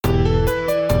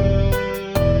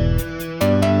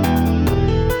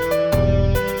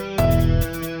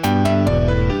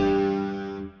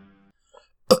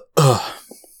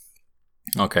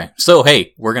Okay. So,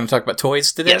 hey, we're going to talk about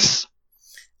toys today? Yes.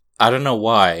 I don't know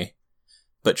why,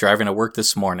 but driving to work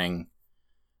this morning...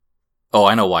 Oh,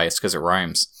 I know why. It's because it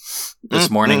rhymes. This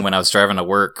morning when I was driving to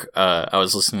work, I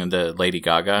was listening to Lady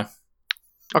Gaga.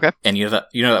 Okay. And you know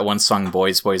that one song,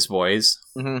 Boys, Boys, Boys?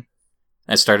 Mm-hmm.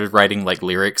 I started writing like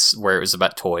lyrics where it was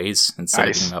about toys instead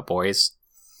of being about boys.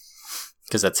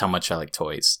 Because that's how much I like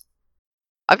toys.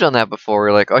 I've done that before.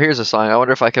 We're like, oh, here's a song. I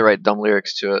wonder if I could write dumb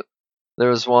lyrics to it. There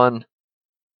was one.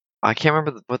 I can't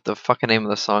remember what the fucking name of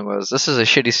the song was. This is a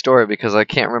shitty story because I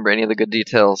can't remember any of the good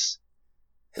details.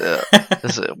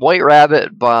 This is White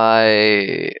Rabbit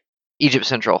by Egypt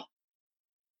Central.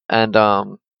 And I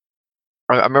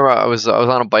remember I was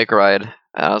on a bike ride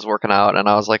and I was working out and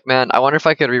I was like, man, I wonder if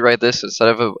I could rewrite this instead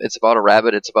of it's about a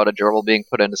rabbit, it's about a gerbil being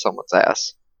put into someone's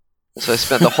ass. So I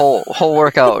spent the whole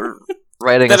workout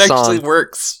writing a song. That actually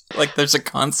works. Like there's a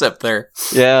concept there.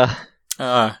 Yeah.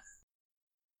 I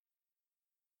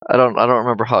don't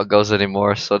remember how it goes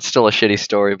anymore, so it's still a shitty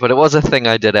story, but it was a thing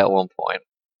I did at one point.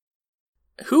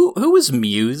 Who was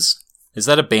Muse? Is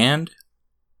that a band?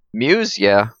 Muse,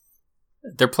 yeah.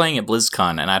 They're playing at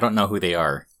BlizzCon, and I don't know who they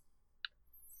are.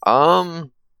 Well,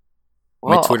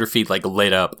 my Twitter feed like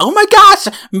lit up. Oh my gosh,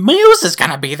 Muse is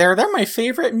gonna be there. They're my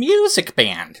favorite music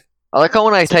band. I like how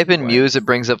when I type in Muse, it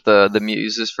brings up the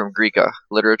muses from Greek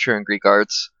literature and Greek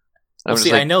arts. Well,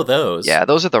 see, I know those. Yeah,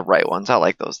 those are the right ones. I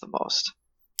like those the most.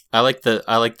 I like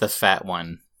the fat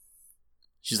one.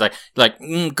 She's like,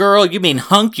 girl, you mean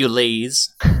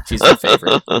Huncules? She's my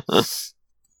favorite.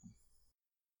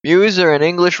 Muse are an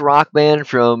English rock band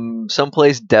from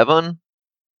someplace Devon,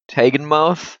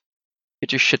 Tagenmouth.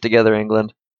 Get your shit together,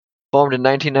 England. Formed in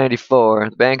 1994,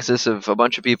 the band consists of a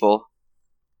bunch of people.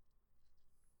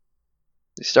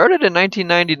 They started in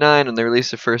 1999 when they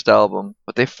released their first album,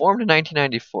 but they formed in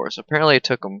 1994, so apparently it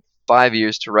took them 5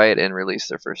 years to write and release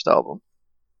their first album.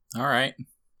 All right.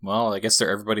 Well, I guess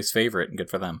they're everybody's favorite, and good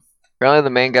for them. Apparently the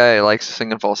main guy likes to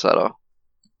sing in falsetto.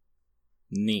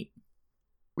 Neat.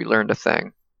 We learned a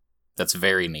thing. That's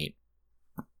very neat.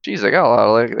 Jeez, they got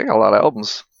a lot of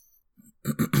albums.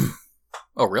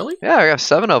 Oh, really? Yeah, I got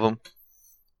 7 of them.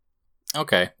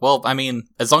 Okay. Well, I mean,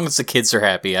 as long as the kids are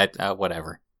happy,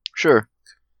 whatever. Sure.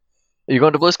 Are you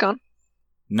going to BlizzCon?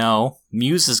 No,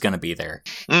 Muse is going to be there.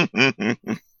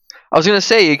 I was going to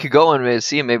say, you could go and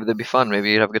see him. Maybe that'd be fun.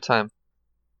 Maybe you'd have a good time.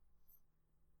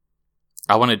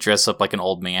 I want to dress up like an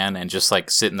old man and just like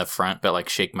sit in the front, but like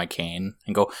shake my cane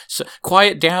and go,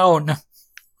 quiet down.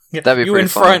 That'd be you pretty in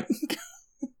funny.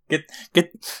 front.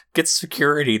 Get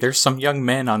security. There's some young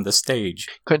men on the stage.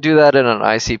 Couldn't do that in an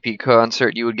ICP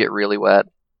concert. You would get really wet.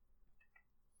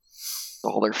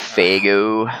 All their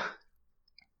Fago.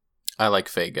 I like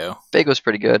Fago. Fago's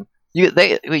pretty good. You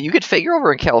get Fago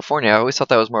over in California. I always thought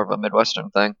that was more of a Midwestern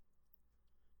thing.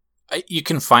 You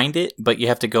can find it, but you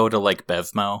have to go to like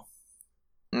Bevmo.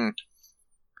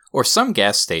 Or some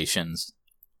gas stations.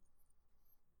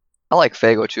 I like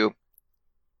Fago too.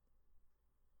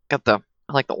 I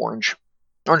like the orange.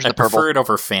 Orange and the purple. I prefer it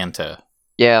over Fanta.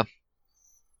 Yeah.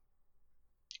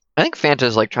 I think Fanta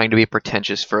is like trying to be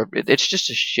pretentious for it's just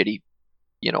a shitty,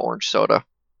 orange soda.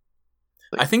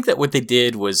 I think that what they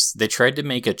did was they tried to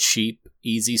make a cheap,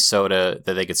 easy soda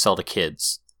that they could sell to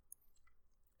kids.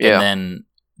 Yeah. And then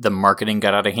the marketing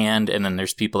got out of hand, and then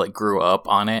there's people that grew up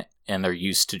on it, and they're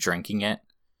used to drinking it.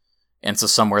 And so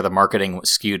somewhere the marketing was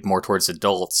skewed more towards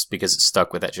adults because it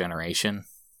stuck with that generation.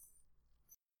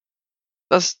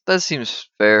 That seems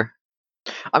fair.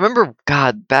 I remember,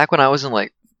 God, back when I was in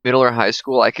like middle or high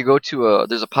school, I could go to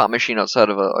there's a pop machine outside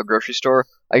of a grocery store.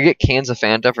 I could get cans of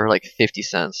Fanta for like 50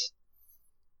 cents.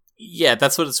 Yeah,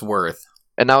 that's what it's worth.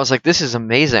 And I was like, this is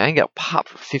amazing. I can get a pop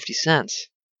for 50 cents.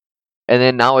 And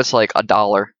then now it's like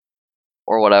 $1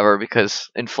 or whatever because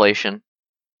inflation.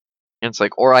 And it's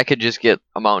like, or I could just get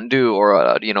a Mountain Dew or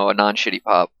a non-shitty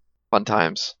pop. Fun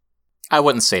times. I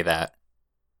wouldn't say that.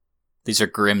 These are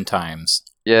grim times.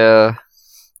 Yeah.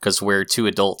 Because we're 2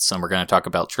 adults and we're going to talk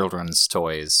about children's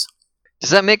toys.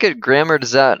 Does that make it grim or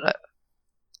does that...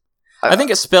 I think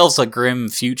it spells a grim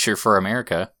future for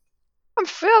America.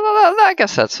 I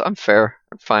guess I'm fair.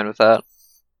 I'm fine with that.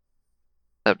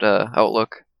 That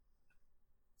outlook.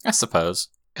 I suppose.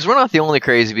 Because we're not the only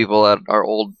crazy people that are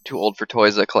too old for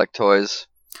toys that collect toys.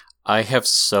 I have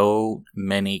so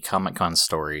many Comic-Con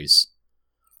stories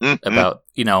about,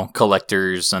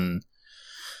 collectors and...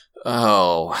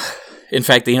 Oh... In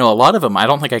fact, a lot of them I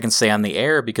don't think I can say on the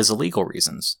air because of legal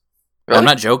reasons. Really? I'm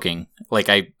not joking. Like,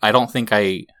 I don't think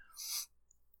I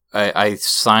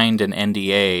signed an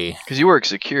NDA. Because you work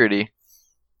security.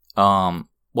 Well,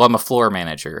 I'm a floor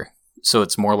manager. So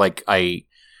it's more like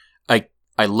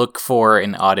I look for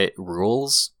and audit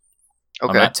rules. Okay.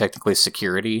 I'm not technically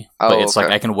security, but it's okay.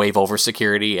 like I can wave over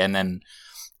security, and then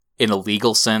in a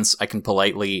legal sense, I can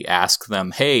politely ask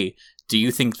them, hey, do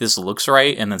you think this looks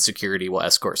right? And then security will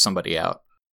escort somebody out.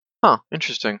 Huh,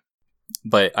 interesting.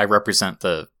 But I represent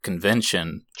the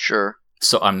convention. Sure.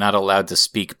 So I'm not allowed to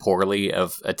speak poorly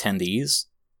of attendees.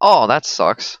 Oh, that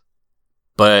sucks.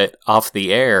 But off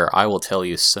the air, I will tell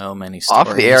you so many stories.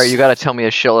 Off the air, you gotta tell me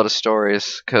a shitload of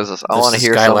stories, because I want to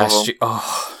hear some of them.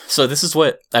 Oh, so this is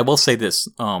what, I will say this,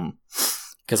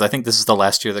 because I think this is the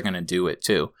last year they're going to do it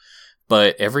too.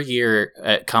 But every year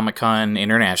at Comic-Con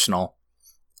International,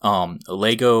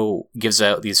 Lego gives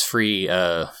out these free,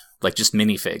 like just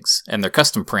minifigs, and they're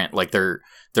custom print, like they're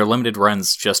limited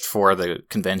runs just for the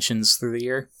conventions through the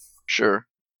year. Sure.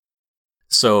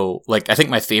 So, like, I think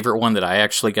my favorite one that I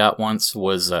actually got once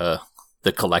was the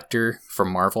Collector from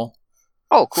Marvel.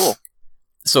 Oh, cool.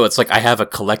 So it's like I have a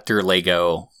collector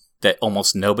Lego that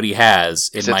almost nobody has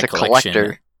in my collection.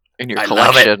 Collector in your I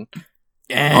collection. Love it.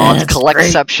 Yeah, it's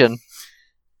collectception.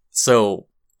 So,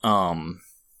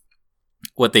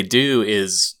 what they do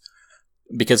is,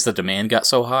 because the demand got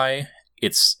so high,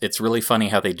 it's really funny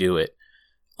how they do it.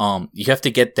 You have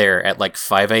to get there at like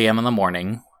 5 a.m. in the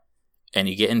morning, and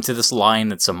you get into this line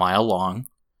that's a mile long.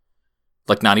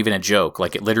 Like, not even a joke.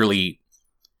 Like, it literally,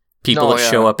 people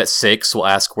show up at 6 will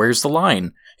ask, where's the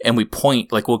line? And we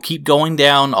point, like, we'll keep going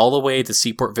down all the way to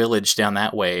Seaport Village down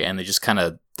that way, and they just kind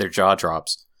of, their jaw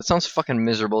drops. That sounds fucking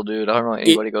miserable, dude. I don't know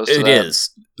anybody goes to that. It is,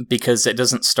 because it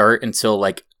doesn't start until,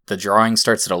 like, the drawing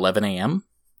starts at 11 a.m.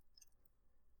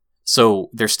 So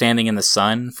they're standing in the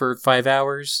sun for 5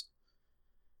 hours.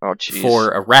 Oh, jeez.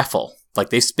 For a raffle. Like,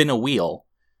 they spin a wheel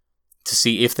to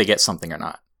see if they get something or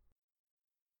not.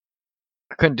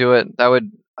 I couldn't do it.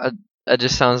 That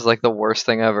just sounds like the worst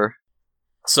thing ever.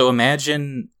 So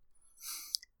imagine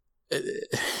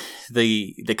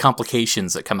the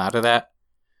complications that come out of that.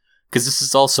 Because this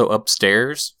is also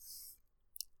upstairs.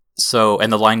 So,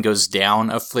 and the line goes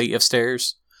down a flight of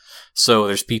stairs. So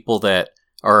there's people that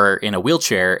are in a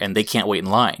wheelchair and they can't wait in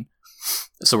line.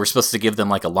 So we're supposed to give them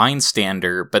like a line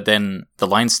stander, but then the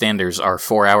line standers are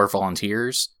 4-hour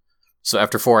volunteers. So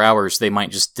after 4 hours, they might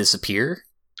just disappear.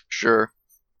 Sure.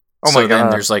 Oh my god. So then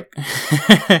there's like,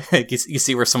 you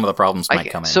see where some of the problems might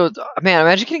come in. So, man,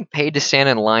 imagine getting paid to stand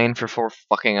in line for 4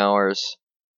 fucking hours.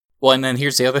 Well, and then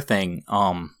here's the other thing.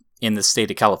 In the state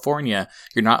of California,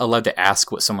 you're not allowed to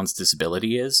ask what someone's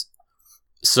disability is.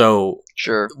 So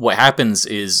sure. What happens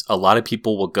is a lot of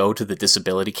people will go to the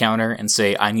disability counter and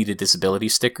say, I need a disability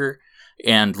sticker.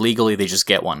 And legally, they just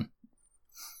get one.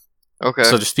 Okay.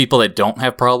 So there's people that don't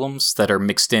have problems that are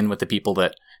mixed in with the people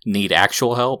that need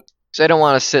actual help. So they don't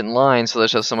want to sit in line, so they'll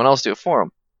just have someone else do it for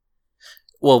them.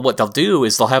 Well, what they'll do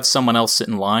is they'll have someone else sit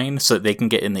in line so that they can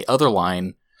get in the other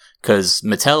line, because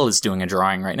Mattel is doing a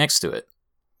drawing right next to it.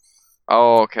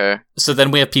 Oh, okay. So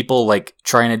then we have people like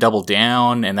trying to double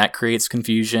down, and that creates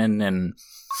confusion, and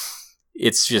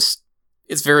it's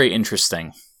very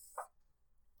interesting.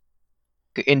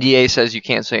 NDA says you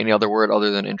can't say any other word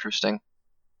other than interesting.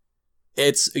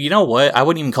 It's, you know what? I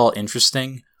wouldn't even call it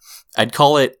interesting. I'd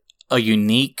call it a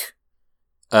unique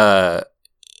and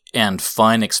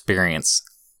fun experience.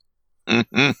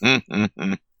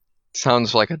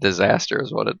 Sounds like a disaster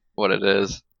is what it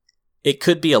is. It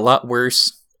could be a lot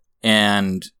worse.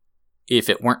 And if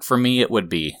it weren't for me, it would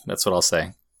be. That's what I'll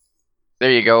say. There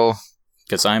you go.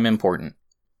 Because I'm important.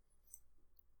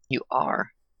 You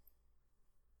are.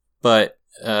 But,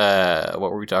 what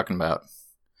were we talking about?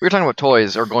 We were talking about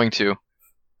toys, or going to.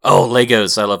 Oh,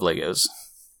 Legos. I love Legos.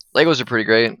 Legos are pretty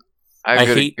great. I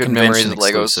hate good memories of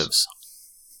exclusives.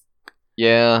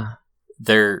 Yeah.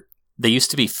 They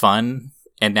used to be fun,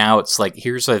 and now it's like,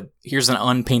 here's an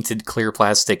unpainted clear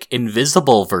plastic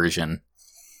invisible version.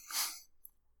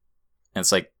 And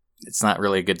it's like, it's not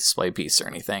really a good display piece or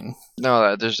anything.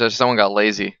 No, there's just someone got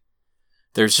lazy.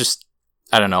 There's just,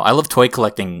 I don't know. I love toy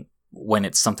collecting when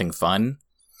it's something fun,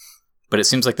 but it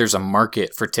seems like there's a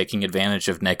market for taking advantage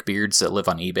of neckbeards that live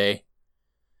on eBay.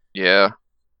 Yeah.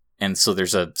 And so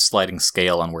there's a sliding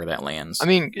scale on where that lands. I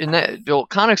mean,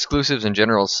 con exclusives in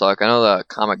general suck. I know the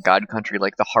Comic God Country,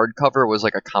 like the hardcover was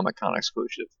like a Comic-Con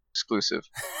exclusive.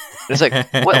 It's like,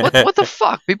 what the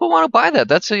fuck? People want to buy that.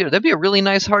 That'd be a really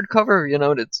nice hardcover,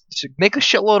 to make a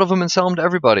shitload of them and sell them to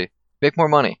everybody. Make more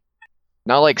money.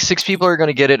 Now, like, 6 people are going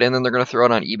to get it, and then they're going to throw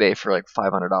it on eBay for like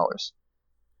 $500.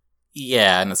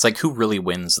 Yeah, and it's like, who really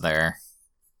wins there?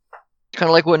 Kind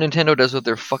of like what Nintendo does with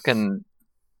their fucking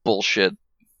bullshit.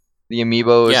 The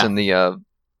amiibos and the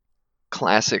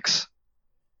classics.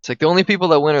 It's like the only people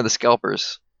that win are the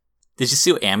scalpers. Did you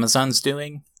see what Amazon's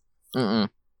doing? Mm-mm.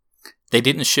 They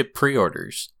didn't ship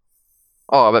pre-orders.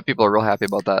 Oh, I bet people are real happy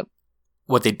about that.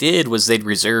 What they did was they'd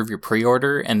reserve your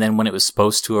pre-order, and then when it was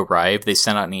supposed to arrive, they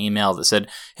sent out an email that said,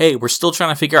 hey, we're still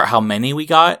trying to figure out how many we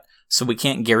got, so we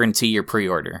can't guarantee your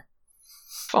pre-order.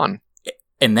 Fun.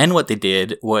 And then what they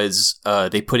did was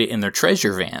they put it in their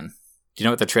treasure van. Do you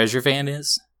know what the treasure van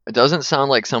is? It doesn't sound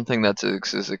like something that's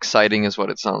as exciting as what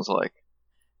it sounds like.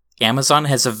 Amazon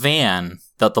has a van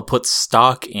that they'll put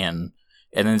stock in,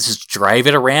 and then just drive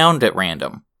it around at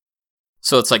random.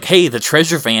 So it's like, hey, the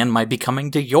treasure van might be coming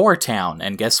to your town,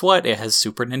 and guess what? It has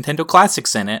Super Nintendo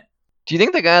Classics in it. Do you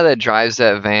think the guy that drives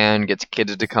that van gets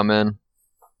kids to come in?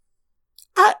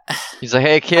 He's like,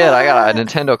 hey kid, I got a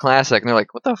Nintendo Classic. And they're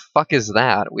like, what the fuck is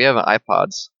that? We have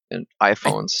iPods and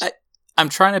iPhones. I'm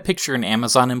trying to picture an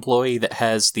Amazon employee that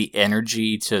has the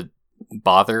energy to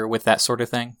bother with that sort of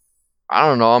thing. I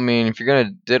don't know. I mean, if you're going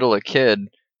to diddle a kid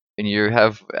and you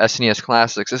have SNES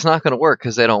Classics, it's not going to work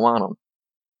because they don't want them.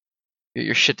 Get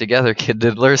your shit together, kid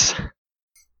diddlers.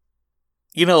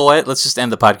 You know what? Let's just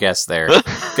end the podcast there.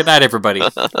 Good night, everybody.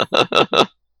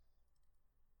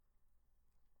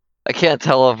 I can't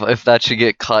tell if that should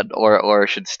get cut or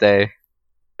should stay.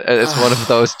 It's one of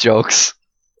those jokes.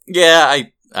 Yeah,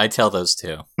 I tell those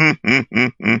too.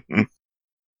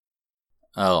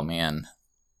 Oh man.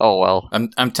 Oh well.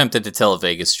 I'm tempted to tell a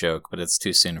Vegas joke, but it's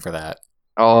too soon for that.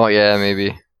 Oh yeah,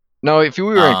 maybe. No, if we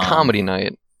were in comedy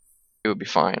night, it would be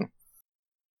fine.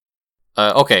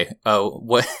 Okay.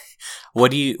 What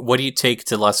do you take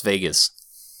to Las Vegas?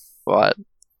 What?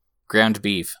 Ground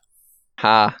beef.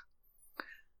 Ha.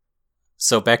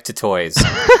 So back to toys.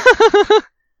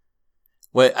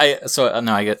 I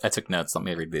took notes. Let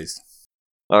me read these.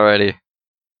 Alrighty.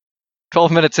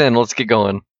 12 minutes in, let's get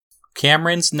going.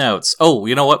 Cameron's notes. Oh,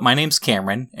 you know what? My name's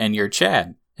Cameron, and you're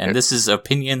Chad. And this is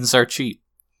Opinions Are Cheap.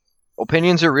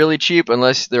 Opinions are really cheap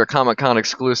unless they're Comic-Con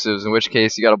exclusives, in which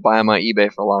case you gotta buy them on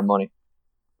eBay for a lot of money.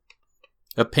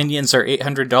 Opinions are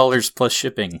 $800 plus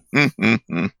shipping.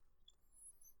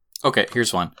 Okay,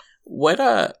 here's one.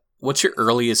 What's your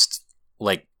earliest,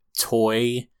 like,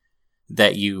 toy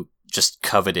that you just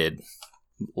coveted?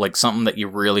 Like, something that you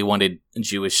really wanted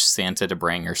Jewish Santa to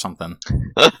bring or something?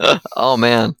 Oh,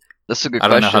 man. That's a good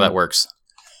question. I don't know how that works.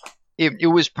 It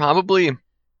was probably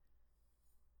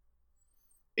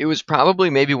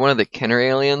maybe one of the Kenner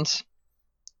aliens.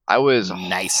 I was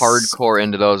hardcore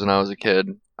into those when I was a kid.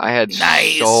 I had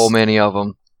so many of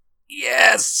them.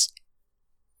 Yes!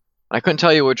 I couldn't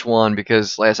tell you which one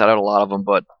because, like I said, I had a lot of them,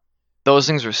 but those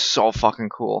things were so fucking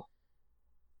cool.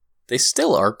 They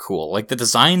still are cool. Like, the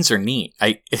designs are neat.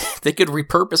 They could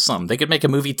repurpose them. They could make a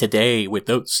movie today with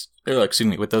those.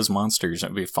 With those monsters.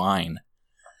 It'd be fine.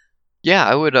 Yeah,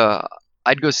 I would.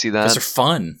 I'd go see that. Because they're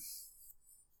fun.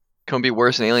 Couldn't be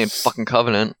worse than Alien fucking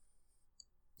Covenant,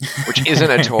 which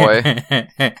isn't a toy.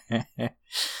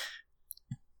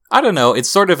 I don't know. It's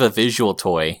sort of a visual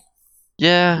toy.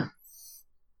 Yeah,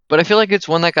 but I feel like it's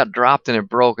one that got dropped and it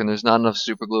broke, and there's not enough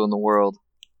super glue in the world.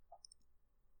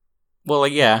 Well,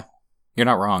 yeah, you're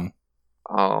not wrong.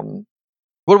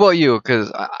 What about you?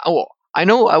 Because I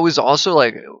know I was also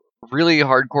like really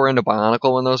hardcore into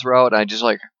Bionicle when those were out. And I just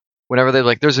like whenever they're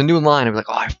like, "There's a new line," I'm like,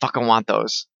 "Oh, I fucking want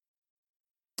those."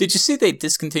 Did you see they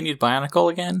discontinued Bionicle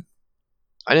again?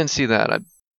 I didn't see that.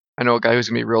 I know a guy who's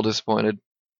gonna be real disappointed.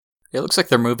 It looks like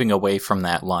they're moving away from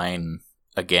that line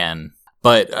again.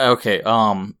 But okay,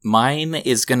 mine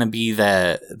is gonna be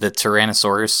the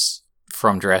Tyrannosaurus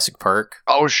from Jurassic Park.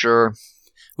 Oh sure.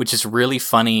 Which is really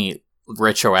funny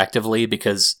retroactively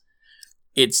because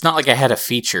it's not like I had a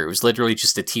feature. It was literally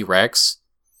just a T-Rex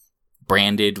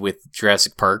branded with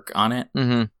Jurassic Park on it.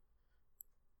 Mm-hmm.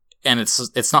 And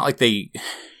it's not like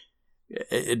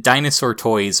dinosaur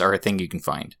toys are a thing you can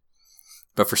find.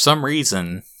 But for some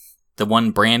reason, the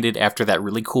one branded after that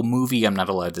really cool movie I'm not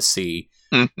allowed to see,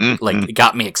 like, it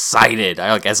got me excited.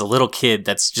 As a little kid,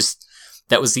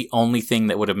 that was the only thing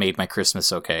that would have made my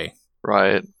Christmas okay.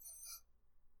 Right.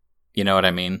 You know what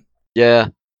I mean? Yeah.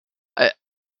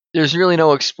 There's really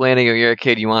no explaining if you're a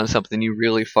kid, you want something, you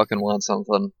really fucking want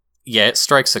something. Yeah, it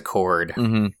strikes a chord.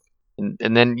 Mm-hmm.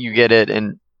 And then you get it,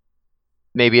 and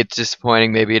maybe it's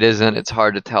disappointing, maybe it isn't. It's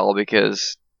hard to tell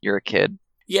because you're a kid.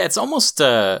 Yeah, it's almost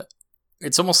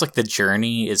like the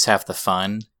journey is half the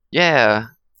fun. Yeah.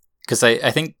 Because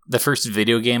I think the first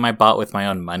video game I bought with my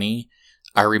own money,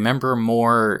 I remember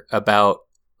more about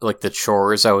like the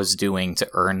chores I was doing to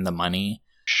earn the money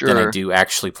than I do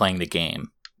actually playing the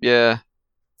game. Yeah.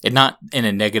 And not in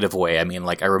a negative way. I mean,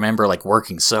 like, I remember like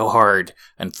working so hard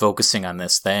and focusing on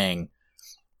this thing.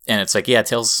 And it's like, yeah,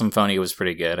 Tales of Symphonia was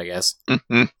pretty good, I guess.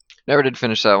 Mm-hmm. Never did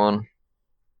finish that one.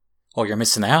 Oh, you're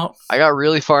missing out? I got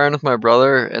really far in with my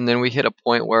brother, and then we hit a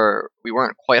point where we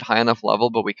weren't quite high enough level,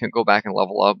 but we couldn't go back and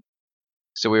level up.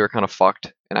 So we were kind of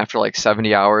fucked. And after like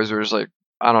 70 hours, we were just like,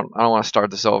 I don't want to start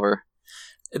this over.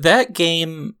 That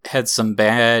game had some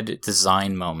bad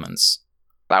design moments.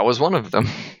 That was one of them.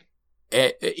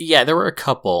 Yeah, there were a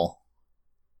couple.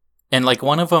 And like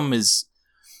one of them is,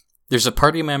 there's a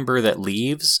party member that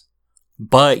leaves,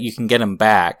 but you can get him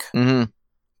back. Mm-hmm.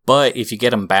 But if you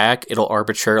get him back, it'll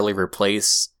arbitrarily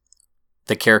replace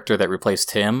the character that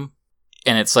replaced him.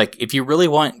 And it's like, if you really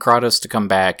want Kratos to come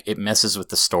back, it messes with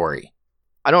the story.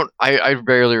 I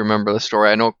barely remember the story.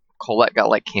 I know Colette got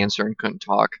like cancer and couldn't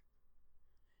talk.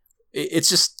 It's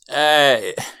just,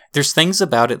 there's things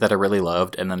about it that I really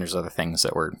loved, and then there's other things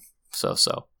that were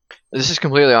so-so. This is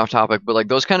completely off topic, but like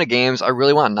those kind of games, I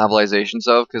really want novelizations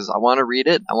of, because I want to read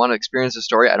it, I want to experience the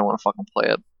story, I don't want to fucking play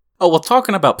it. Oh, well,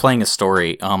 talking about playing a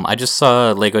story, I just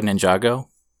saw Lego Ninjago.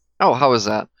 Oh, how was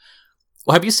that?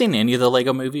 Well, have you seen any of the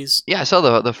Lego movies? Yeah, I saw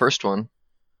the first one.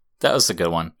 That was a good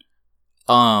one.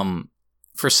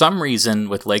 For some reason,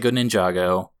 with Lego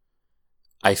Ninjago,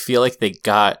 I feel like they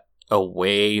got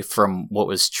away from what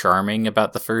was charming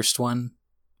about the first one,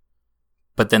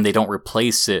 but then they don't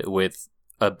replace it with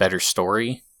a better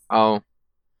story. Oh.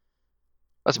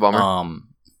 That's a bummer.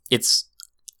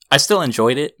 I still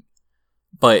enjoyed it,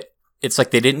 but it's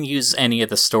like they didn't use any of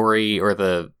the story or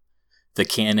the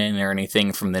canon or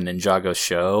anything from the Ninjago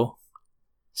show,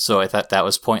 so I thought that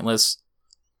was pointless.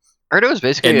 I heard it was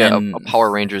basically a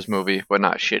Power Rangers movie, but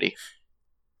not shitty.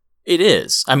 It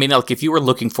is. I mean, like, if you were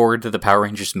looking forward to the Power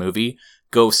Rangers movie,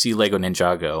 go see Lego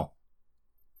Ninjago,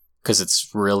 because it's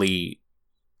really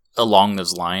along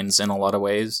those lines in a lot of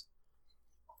ways.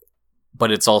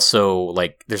 But it's also,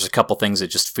 like, there's a couple things that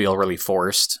just feel really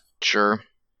forced. Sure.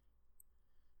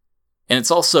 And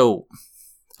it's also,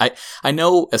 I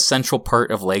know a central part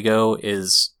of Lego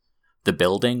is the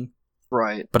building.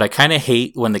 Right. But I kind of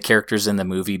hate when the characters in the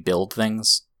movie build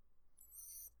things.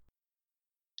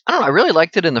 I don't know, I really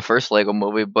liked it in the first Lego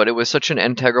movie, but it was such an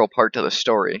integral part to the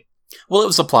story. Well, it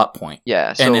was a plot point.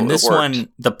 Yeah, so and in this one,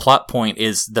 the plot point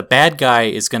is the bad guy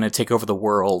is going to take over the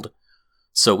world,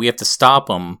 so we have to stop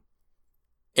him.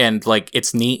 And, like,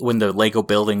 it's neat when the Lego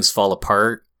buildings fall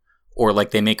apart, or,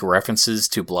 like, they make references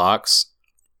to blocks,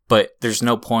 but there's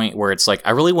no point where it's like,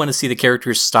 I really want to see the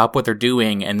characters stop what they're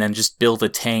doing and then just build a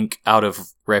tank out of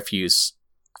refuse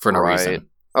for no reason.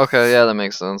 Okay, yeah, that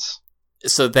makes sense.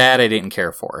 So that I didn't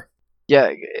care for.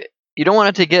 Yeah, you don't want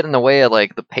it to get in the way of,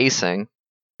 like, the pacing,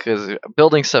 because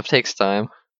building stuff takes time,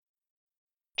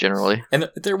 generally.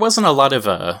 And there wasn't a lot of,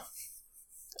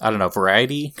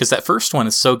 variety, because that first one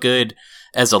is so good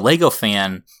as a Lego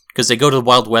fan, because they go to the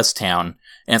Wild West town,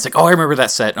 and it's like, oh, I remember that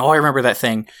set, oh, I remember that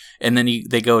thing, and then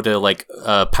they go to, like,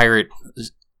 Pirate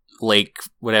Lake,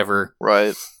 whatever.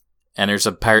 Right. And there's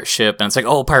a pirate ship, and it's like,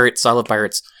 oh, pirates, I love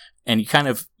pirates. And you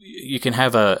can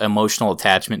have a emotional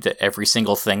attachment to every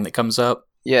single thing that comes up.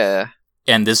 Yeah.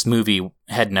 And this movie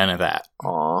had none of that.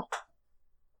 Aww.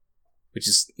 Which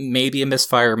is maybe a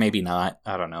misfire, maybe not.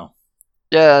 I don't know.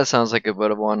 Yeah, that sounds like a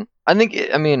bit of one. I think,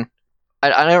 I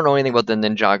don't know anything about the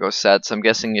Ninjago sets. I'm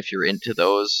guessing if you're into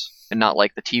those, and not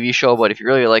like the TV show, but if you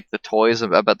really like the toys,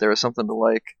 I bet there was something to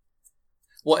like.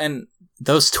 Well, and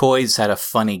those toys had a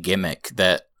funny gimmick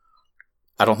that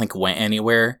I don't think went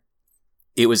anywhere.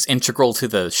 It was integral to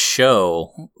the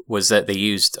show, was that they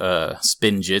used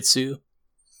spin jitsu,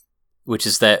 which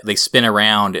is that they spin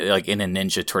around like in a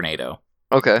ninja tornado.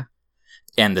 Okay.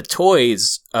 And the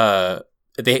toys,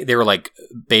 they were like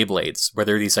Beyblades, where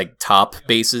they're these like top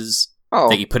bases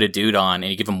that you put a dude on, and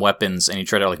you give him weapons, and you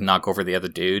try to like knock over the other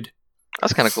dude.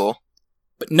 That's kind of cool.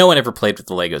 But no one ever played with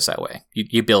the Legos that way.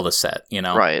 You build a set, you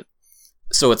know? Right.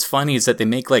 So what's funny is that they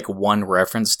make like one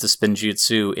reference to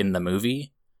spinjitzu in the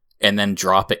movie, and then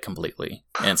drop it completely.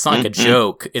 And it's not like a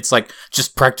joke. It's like,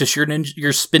 just practice your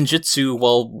spinjitzu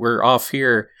while we're off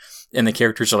here. And the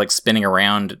characters are like spinning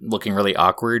around, looking really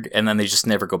awkward, and then they just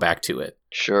never go back to it.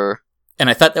 Sure. And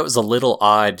I thought that was a little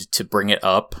odd to bring it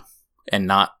up and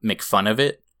not make fun of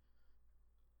it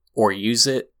or use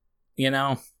it, you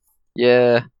know?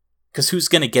 Yeah. Because who's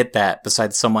going to get that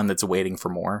besides someone that's waiting for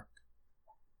more?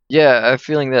 Yeah, I'm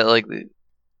feeling that like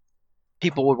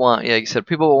people would want, yeah, like you said,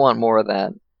 people would want more of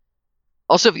that.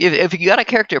 Also, if you got a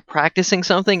character practicing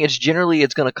something, it's going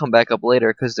to come back up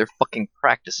later because they're fucking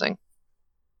practicing.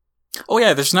 Oh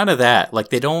yeah, there's none of that. Like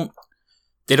they don't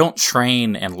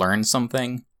train and learn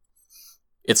something.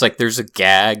 It's like there's a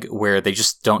gag where they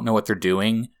just don't know what they're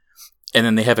doing, and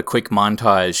then they have a quick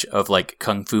montage of like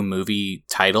kung fu movie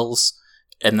titles,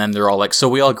 and then they're all like, "So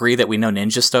we all agree that we know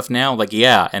ninja stuff now?" Like,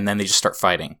 yeah, and then they just start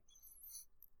fighting.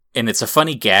 And it's a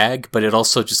funny gag, but it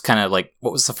also just kind of like,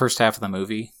 what was the first half of the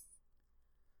movie?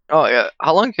 Oh yeah,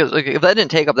 how long? Because like, if that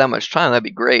didn't take up that much time, that'd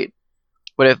be great.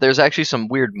 But if there's actually some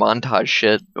weird montage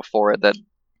shit before it, that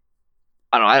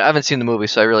I don't know. I haven't seen the movie,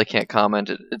 so I really can't comment.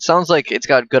 It sounds like it's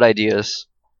got good ideas.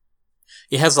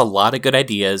 It has a lot of good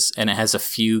ideas, and it has a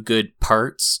few good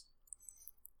parts,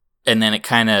 and then it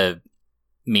kind of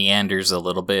meanders a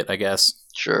little bit, I guess.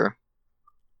 Sure.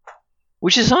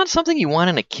 Which is not something you want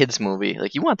in a kids movie.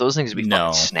 Like, you want those things to be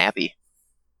fucking snappy.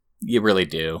 You really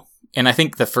do. And I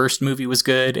think the first movie was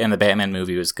good, and the Batman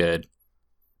movie was good.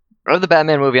 I have the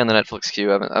Batman movie on the Netflix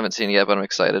queue. I haven't seen it yet, but I'm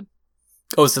excited.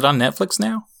 Oh, is it on Netflix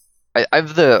now? I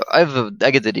get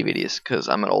the DVDs because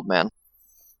I'm an old man.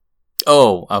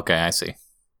 Oh, okay, I see.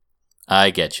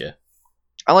 I get you.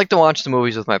 I like to watch the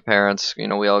movies with my parents. You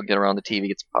know, we all get around the TV,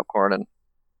 get some popcorn, and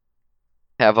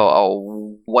have a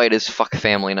white as fuck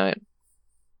family night.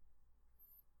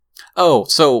 Oh,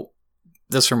 so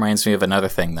this reminds me of another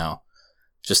thing, though.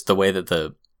 Just the way that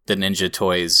the Ninja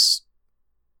Toys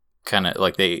kind of,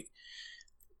 like, they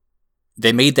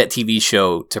made that TV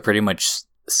show to pretty much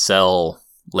sell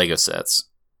Lego sets.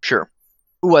 Sure.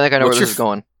 Ooh, I think I know where this is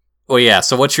going. Well, yeah,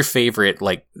 so what's your favorite,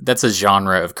 like, that's a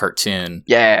genre of cartoon.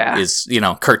 Yeah. Is,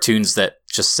 cartoons that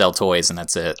just sell toys and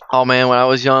that's it. Oh, man, when I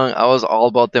was young, I was all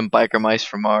about them biker mice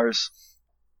from Mars.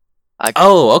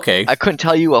 Okay. I couldn't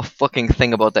tell you a fucking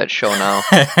thing about that show now.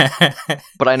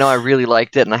 But I know I really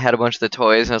liked it, and I had a bunch of the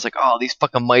toys, and I was like, oh, these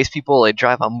fucking mice people, they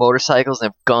drive on motorcycles and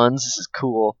have guns. This is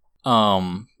cool.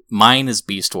 Mine is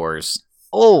Beast Wars.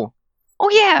 Oh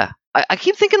yeah. I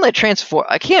keep thinking that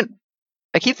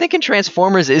I keep thinking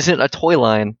Transformers isn't a toy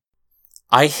line.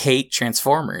 I hate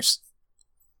Transformers.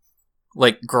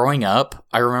 Like, growing up,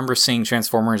 I remember seeing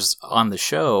Transformers on the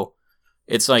show.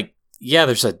 It's like, yeah,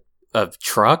 there's a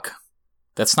truck.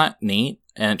 That's not neat.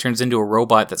 And it turns into a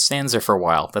robot that stands there for a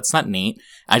while. That's not neat.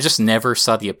 I just never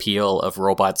saw the appeal of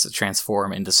robots that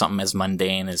transform into something as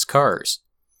mundane as cars.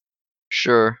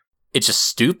 Sure. It's just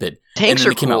stupid. Tanks and then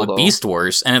are it came cool, out with though. Beast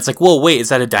Wars, and it's like, whoa, wait, is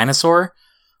that a dinosaur?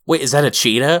 Wait, is that a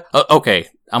cheetah? Okay,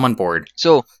 I'm on board.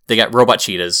 So they got robot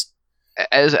cheetahs.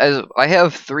 As I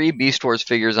have 3 Beast Wars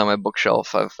figures on my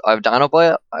bookshelf. I have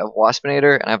Dinobot, I have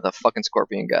Waspinator, and I have the fucking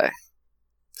Scorpion guy.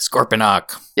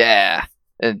 Scorponok. Yeah.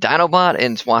 And Dinobot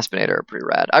and Waspinator are pretty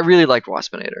rad. I really liked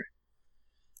Waspinator.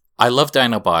 I love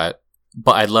Dinobot,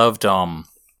 but I loved Dinobot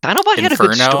had a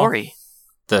good story.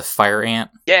 The fire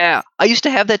ant. Yeah, I used to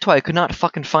have that toy. I could not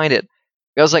fucking find it.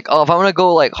 I was like, oh, if I'm gonna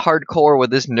go like hardcore with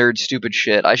this nerd stupid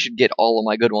shit, I should get all of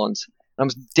my good ones. I'm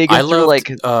digging through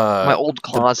my old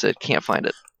closet. Can't find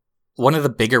it. One of the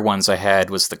bigger ones I had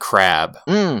was the crab.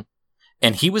 Mm.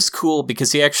 And he was cool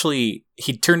because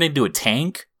he turned into a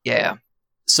tank. Yeah.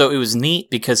 So it was neat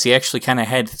because he actually kind of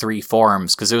had 3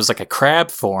 forms, because it was like a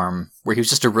crab form where he was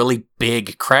just a really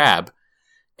big crab.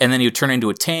 And then he would turn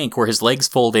into a tank where his legs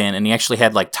fold in, and he actually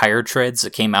had like tire treads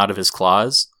that came out of his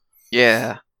claws.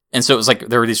 Yeah. And so it was like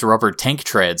there were these rubber tank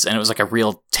treads, and it was like a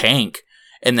real tank.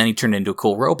 And then he turned into a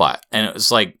cool robot. And it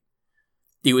was like,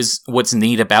 it was what's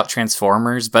neat about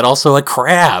Transformers, but also a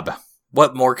crab.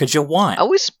 What more could you want?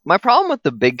 My problem with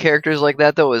the big characters like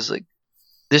that, though, is like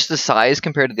just the size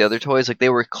compared to the other toys. Like, they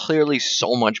were clearly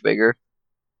so much bigger.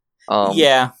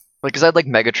 Yeah. Like, because I had like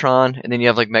Megatron, and then you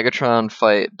have like Megatron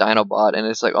fight Dinobot, and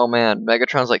it's like, oh man,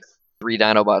 Megatron's like 3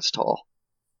 Dinobots tall.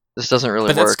 This doesn't really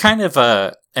work. But that's kind of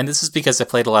and this is because I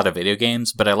played a lot of video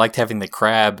games, but I liked having the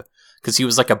crab because he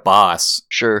was like a boss.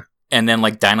 Sure. And then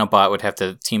like Dinobot would have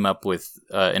to team up with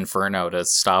Inferno to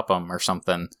stop him or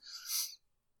something.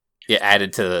 It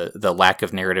added to the lack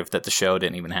of narrative that the show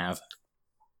didn't even have.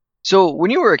 So when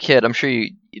you were a kid, I'm sure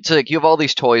it's like you have all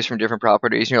these toys from different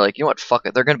properties, and you're like, you know what, fuck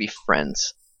it, they're gonna be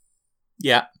friends.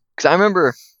 Yeah. Because I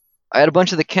remember I had a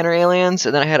bunch of the Kenner aliens,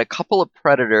 and then I had a couple of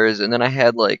Predators, and then I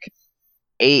had like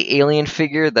a alien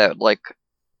figure that like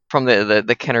from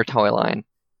the Kenner toy line,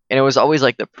 and it was always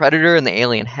like the Predator and the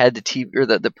alien had to team, or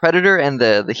the Predator and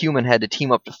the human had to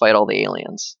team up to fight all the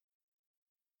aliens.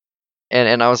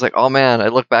 And I was like, oh man, I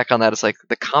look back on that, it's like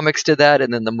the comics did that,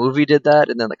 and then the movie did that,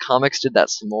 and then the comics did that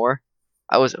some more.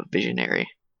 I was a visionary.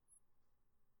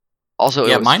 Also,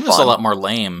 yeah, it was mine was fun. a lot more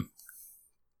lame.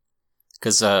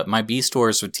 Because my Beast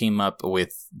Wars would team up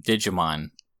with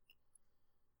Digimon.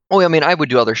 Oh, yeah, I mean, I would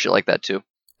do other shit like that too.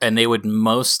 And they would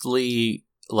mostly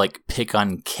like pick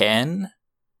on Ken.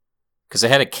 Because I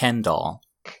had a Ken doll.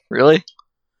 Really?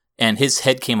 And his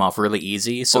head came off really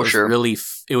easy, so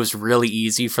it was really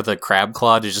easy for the crab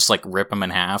claw to just like rip him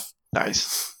in half.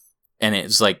 Nice. And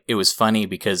it was funny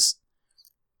because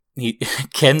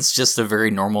Ken's just a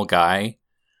very normal guy,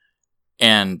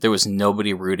 and there was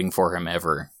nobody rooting for him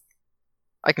ever.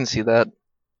 I can see that.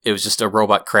 it was just a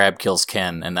robot crab kills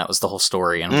Ken, and that was the whole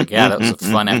story. And I'm like, yeah, that was a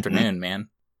fun afternoon, man.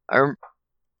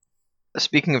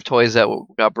 Speaking of toys that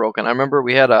got broken, I remember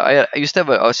I used to have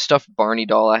a stuffed Barney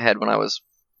doll I had when I was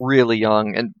really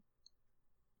young, and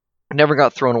never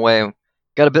got thrown away.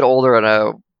 Got a bit older, and I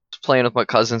was playing with my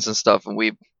cousins and stuff, and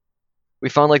we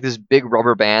found like this big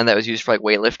rubber band that was used for like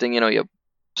weightlifting. You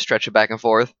stretch it back and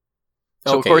forth.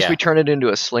 So of course we turned it into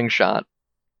a slingshot,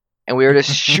 and we were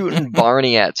just shooting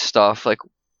Barney at stuff, like,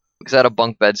 because I had a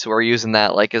bunk bed, so we were using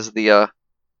that like as the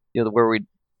where we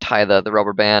tie the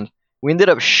rubber band. We ended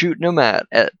up shooting him at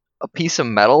a piece of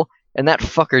metal, and that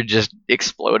fucker just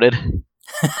exploded.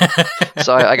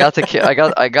 So I got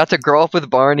to grow up with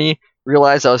Barney,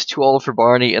 realize I was too old for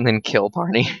Barney, and then kill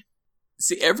Barney.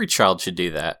 See, every child should do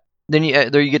that. Then you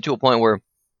get to a point where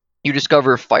you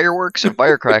discover fireworks and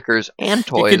firecrackers and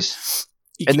toys.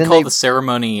 You can call the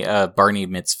ceremony Barney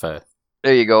Mitzvah.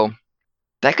 There you go.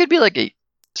 That could be like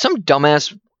some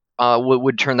dumbass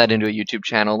would turn that into a YouTube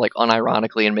channel, like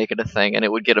unironically, and make it a thing, and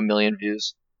it would get 1 million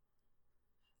views.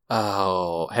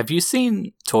 Oh, have you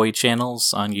seen toy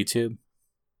channels on YouTube?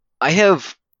 I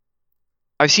have.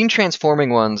 I've seen transforming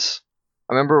ones.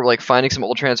 I remember like finding some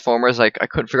old Transformers. Like I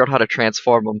couldn't figure out how to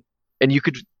transform them, and you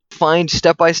could find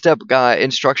step-by-step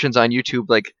instructions on YouTube.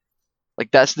 Like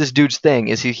that's this dude's thing.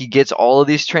 Is he gets all of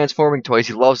these transforming toys.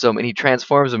 He loves them, and he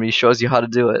transforms them. And he shows you how to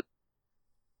do it.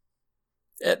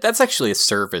 That's actually a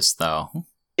service, though.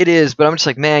 It is, but I'm just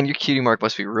like, man, your cutie mark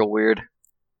must be real weird.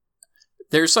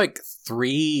 There's like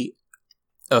 3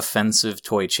 offensive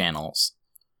toy channels.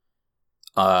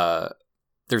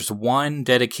 There's one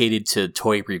dedicated to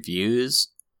toy reviews.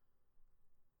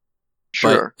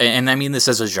 Sure. And I mean this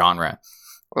as a genre.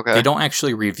 Okay. They don't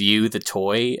actually review the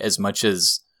toy as much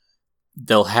as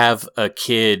they'll have a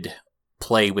kid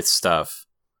play with stuff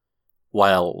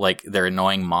while like their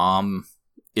annoying mom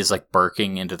is like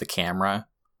barking into the camera.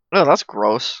 Oh, that's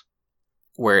gross.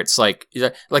 Where it's like,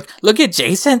 look at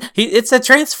Jason. It's a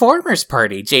Transformers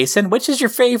party, Jason. Which is your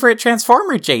favorite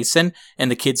Transformer, Jason?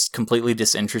 And the kid's completely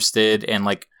disinterested, and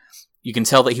like you can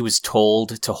tell that he was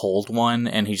told to hold one,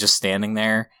 and he's just standing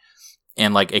there.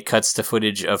 And like it cuts to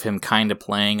footage of him kind of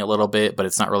playing a little bit, but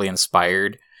it's not really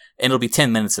inspired. And it'll be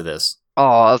 10 minutes of this.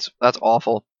 Oh, that's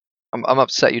awful. I'm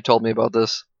upset you told me about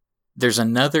this. There's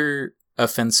another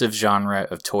offensive genre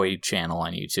of toy channel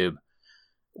on YouTube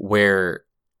where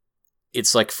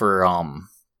it's like for I'm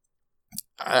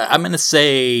gonna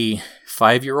say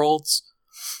 5-year-olds.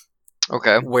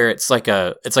 Okay. Where it's like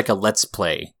a let's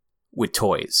play with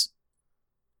toys.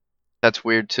 That's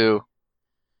weird too.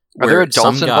 Are there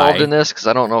adults involved in this? Because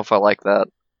I don't know if I like that.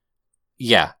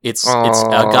 Yeah, it's a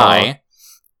guy,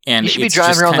 and he should be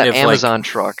driving around that Amazon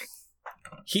truck.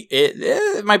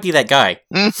 It might be that guy.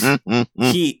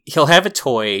 He'll have a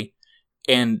toy,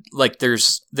 and like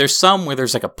there's some where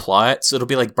there's like a plot, so it'll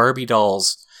be like Barbie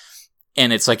dolls,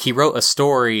 and it's like he wrote a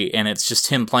story, and it's just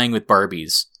him playing with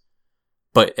Barbies,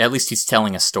 but at least he's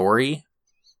telling a story.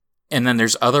 And then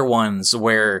there's other ones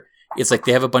where it's like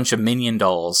they have a bunch of Minion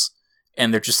dolls,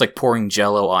 and they're just like pouring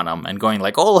Jello on them and going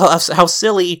like, "Oh, how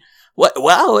silly! What?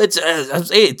 Wow!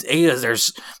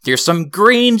 There's some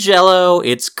green Jello.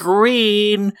 It's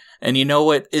green, and you know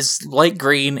what is light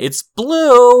green? It's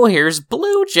blue. Here's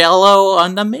blue Jello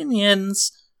on the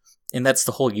Minions." And that's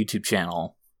the whole YouTube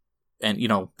channel, and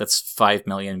that's 5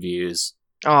 million views.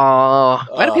 Oh,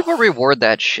 why do people reward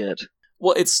that shit?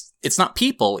 Well, it's not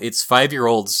people. It's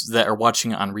 5-year-olds that are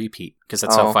watching it on repeat because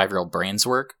that's how 5-year-old brains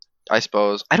work. I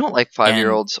suppose. I don't like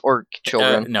 5-year-olds or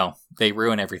children. No, they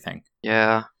ruin everything.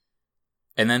 Yeah.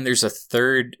 And then there's a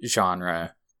third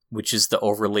genre, which is the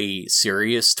overly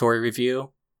serious toy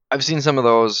review. I've seen some of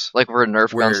those, like for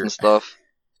Nerf guns and stuff.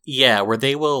 Yeah, where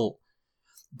they will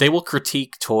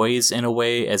critique toys in a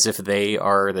way as if they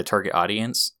are the target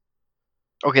audience.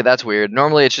 Okay, that's weird.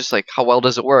 Normally it's just like, how well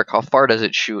does it work? How far does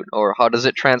it shoot? Or how does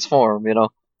it transform,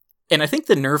 And I think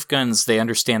the Nerf guns, they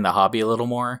understand the hobby a little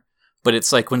more. But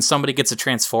it's like when somebody gets a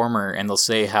Transformer and they'll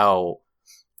say how,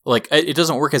 like, it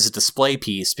doesn't work as a display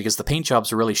piece because the paint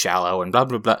jobs are really shallow and blah,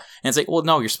 blah, blah. And it's like, well,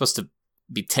 no, you're supposed to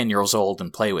be 10 years old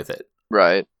and play with it.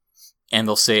 Right. And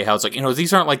they'll say how it's like,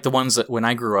 these aren't like the ones that when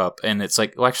I grew up. And it's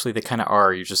like, well, actually, they kind of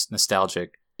are. You're just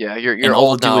nostalgic. Yeah, you're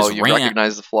old now. You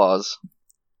recognize the flaws.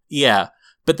 Yeah.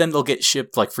 But then they'll get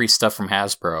shipped like free stuff from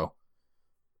Hasbro,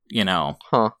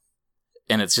 Huh.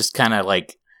 And it's just kind of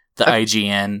like the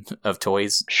IGN of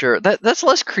toys. Sure, that's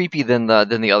less creepy than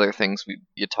the other things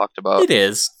you talked about. It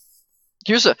is.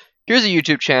 Here's a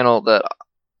YouTube channel that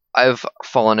I've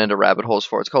fallen into rabbit holes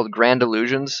for. It's called Grand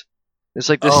Illusions. It's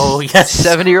like this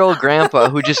 70-year-old grandpa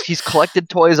who he's collected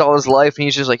toys all his life, and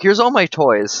he's just like, here's all my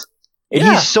toys. And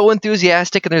he's so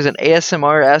enthusiastic, and there's an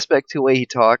ASMR aspect to the way he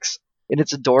talks, and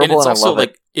it's adorable, and, it's also I love like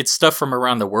it. It's stuff from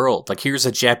around the world. Like, here's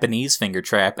a Japanese finger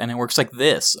trap, and it works like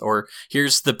this. Or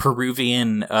here's the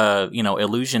Peruvian,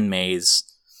 illusion maze.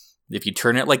 If you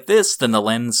turn it like this, then the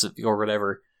lens or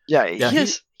whatever. Yeah,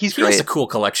 he's great. He has a cool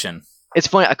collection. It's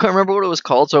funny, I couldn't remember what it was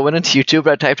called, so I went into YouTube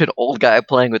and I typed in old guy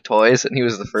playing with toys, and he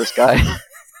was the first guy.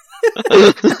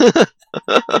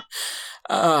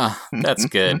 That's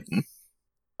good.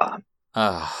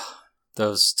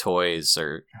 Those toys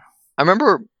are... I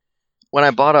remember when I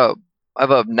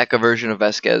have a NECA version of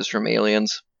Vasquez from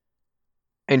Aliens,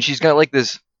 and she's got like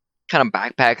this kind of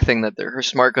backpack thing that her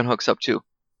smart gun hooks up to.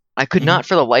 I could not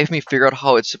for the life of me figure out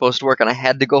how it's supposed to work, and I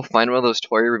had to go find one of those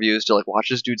toy reviews to like watch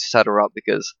this dude set her up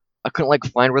because I couldn't like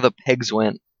find where the pegs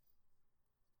went.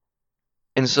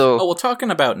 And so, well, talking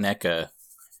about NECA,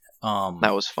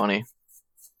 that was funny.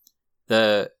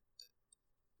 What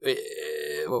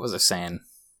was I saying?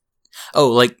 Oh,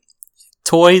 like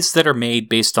toys that are made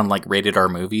based on like rated R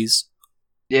movies.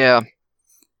 Yeah.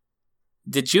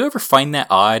 Did you ever find that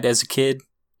odd as a kid?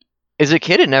 As a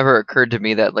kid, it never occurred to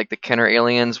me that like the Kenner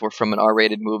aliens were from an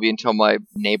R-rated movie until my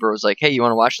neighbor was like, "Hey, you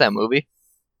want to watch that movie?"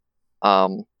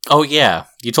 Oh yeah,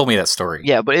 you told me that story.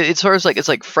 Yeah, but it's sort of like, it's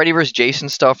like Freddy vs. Jason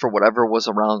stuff or whatever was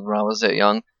around when I was that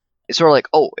young. It's sort of like,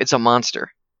 oh, it's a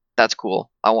monster. That's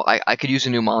cool. I could use a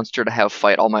new monster to have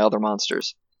fight all my other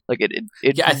monsters. Like it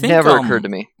never occurred to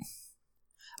me.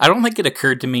 I don't think it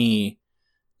occurred to me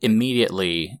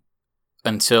immediately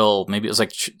until maybe it was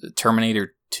like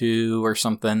Terminator 2 or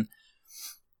something,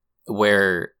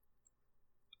 where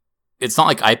it's not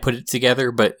like I put it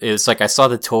together, but it's like I saw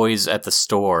the toys at the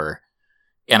store,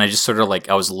 and I just sort of like,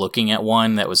 I was looking at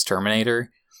one that was Terminator,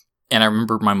 and I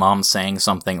remember my mom saying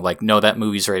something like, "No, that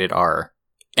movie's rated R,"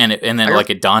 and then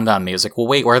it dawned on me. I was like, "Well,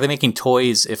 wait, why are they making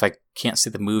toys if I can't see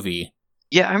the movie?"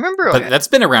 Yeah, I remember. But that's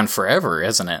been around forever,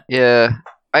 hasn't it? Yeah,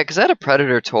 because I had a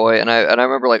Predator toy, and I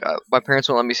remember like my parents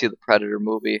wouldn't let me see the Predator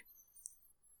movie,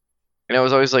 and I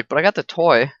was always like, "But I got the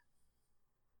toy."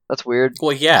 That's weird.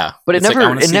 Well, yeah, but it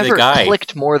never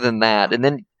clicked more than that.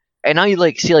 And now you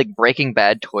like see like Breaking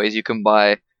Bad toys. You can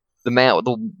buy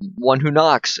the one who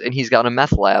knocks, and he's got a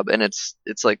meth lab, and it's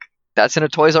like that's in a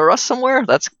Toys R Us somewhere.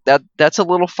 That's a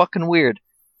little fucking weird.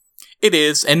 It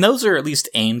is, and those are at least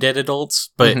aimed at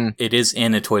adults, but it is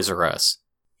in a Toys R Us,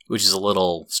 which is a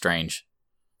little strange.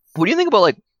 What do you think about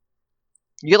like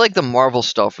you get like the Marvel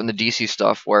stuff and the DC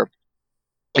stuff where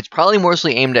it's probably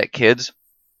mostly aimed at kids,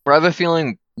 but I have a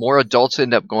feeling more adults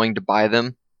end up going to buy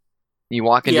them. You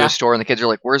walk into a store and the kids are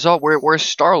like, "Where's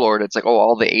Star-Lord?" It's like, "Oh,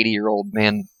 all the 80-year-old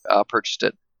man purchased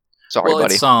it." Sorry,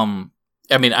 buddy. It's,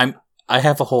 I mean, I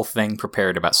have a whole thing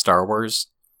prepared about Star Wars,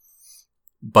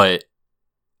 but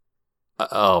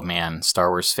oh man, Star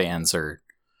Wars fans are.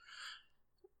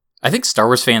 I think Star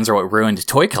Wars fans are what ruined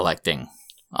toy collecting.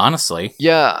 Honestly,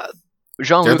 yeah,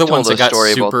 Jean-Luc they're the ones that got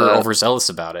super about overzealous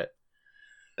about it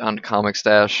on Comic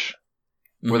Stash,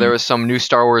 where there was some new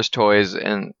Star Wars toys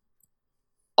and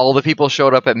all the people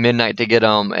showed up at midnight to get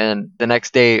them, and the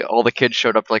next day all the kids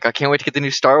showed up like, "I can't wait to get the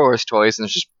new Star Wars toys," and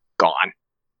it's just gone.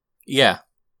 Yeah,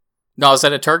 no, I was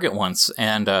at a Target once,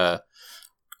 and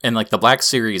like the Black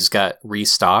Series got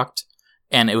restocked,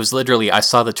 and it was literally I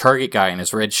saw the Target guy in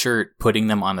his red shirt putting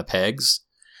them on the pegs.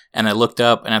 And I looked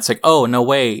up, and it's like, oh, no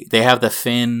way. They have the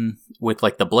Finn with,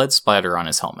 like, the blood splatter on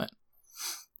his helmet.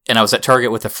 And I was at Target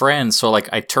with a friend, so, like,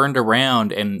 I turned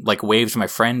around and, like, waved my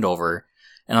friend over.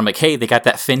 And I'm like, hey, they got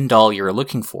that Finn doll you were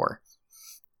looking for.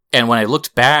 And when I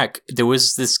looked back, there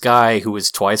was this guy who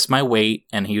was twice my weight,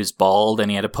 and he was bald, and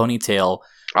he had a ponytail,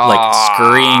 like,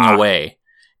 scurrying away.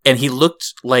 And he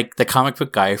looked like the comic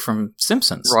book guy from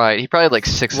Simpsons. Right, he probably had, like,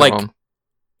 6 of them.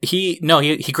 He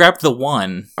grabbed the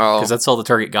one, because that's all the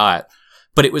Target got.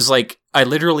 But it was like, I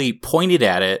literally pointed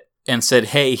at it and said,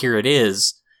 hey, here it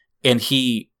is. And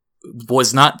he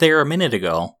was not there a minute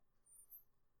ago.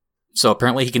 So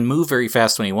apparently he can move very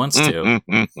fast when he wants to.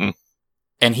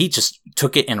 And he just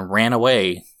took it and ran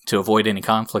away to avoid any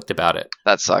conflict about it.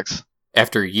 That sucks.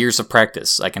 After years of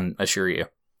practice, I can assure you.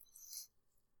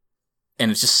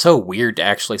 And it's just so weird to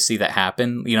actually see that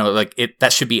happen. You know, like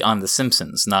that should be on The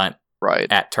Simpsons, not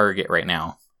at Target right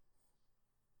now.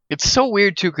 It's so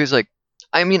weird too, because like,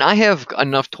 I mean, I have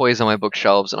enough toys on my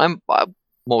bookshelves, and I'm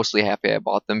mostly happy I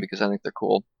bought them because I think they're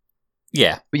cool.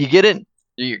 Yeah. But you get it,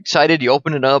 you're excited, you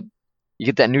open it up, you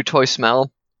get that new toy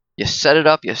smell, you set it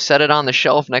up, you set it on the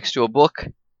shelf next to a book,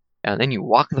 and then you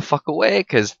walk the fuck away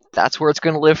because that's where it's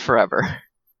going to live forever.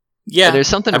 Yeah. And there's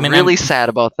something really sad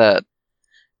about that.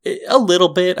 A little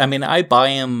bit. I mean, I buy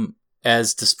them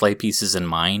as display pieces in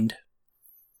mind.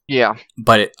 Yeah.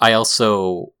 But I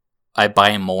also I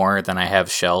buy more than I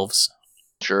have shelves.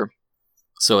 Sure.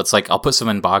 So it's like, I'll put some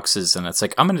in boxes, and it's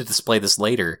like, I'm going to display this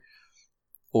later.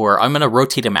 Or I'm going to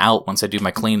rotate them out once I do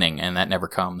my cleaning, and that never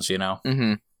comes, you know?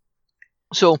 Mm-hmm.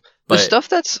 So, the stuff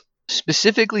that's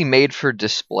specifically made for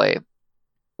display,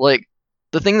 like,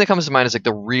 the thing that comes to mind is, like,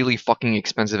 the really fucking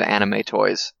expensive anime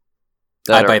toys.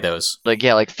 I buy those. Like,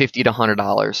 yeah, like $50 to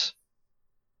 $100.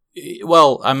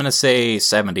 Well, I'm going to say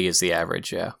 70 is the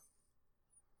average, yeah.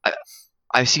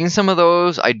 I've seen some of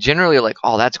those. I generally like,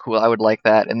 oh, that's cool. I would like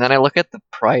that. And then I look at the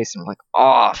price and I'm like,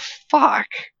 oh, fuck.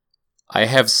 I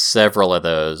have several of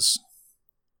those.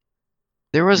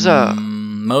 There was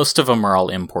most of them are all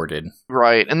imported.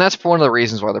 Right, and that's one of the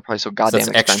reasons why they're probably so goddamn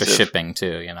expensive. Extra shipping,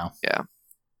 too, you know? Yeah.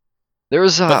 There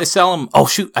was But they sell them... Oh,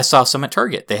 shoot, I saw some at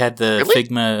Target. They had the really?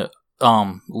 Figma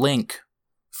Link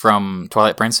from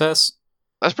Twilight Princess.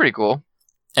 That's pretty cool.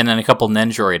 And then a couple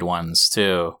Nendoroid ones,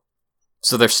 too.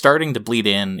 So they're starting to bleed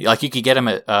in. Like, you could get them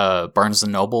at Barnes &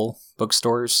 Noble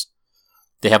bookstores.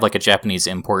 They have, like, a Japanese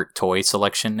import toy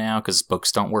selection now, because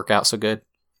books don't work out so good.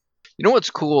 You know what's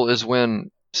cool is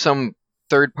when some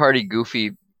third-party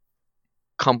goofy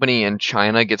company in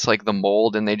China gets, like, the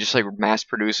mold, and they just, like,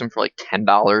 mass-produce them for, like,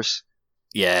 $10.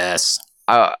 Yes.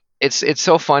 It's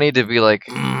so funny to be like,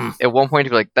 at one point to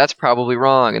be like, that's probably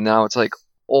wrong, and now it's like,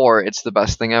 or it's the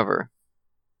best thing ever.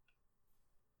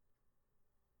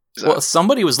 Well,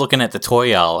 somebody was looking at the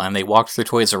Toy Owl, and they walked through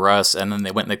Toys R Us, and then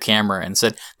they went in the camera and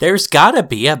said, "There's gotta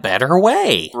be a better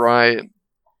way." Right.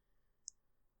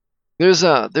 There's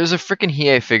a freaking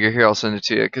Hiei figure here. I'll send it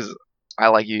to you because I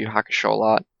like Yu Yu Hakusho a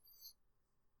lot,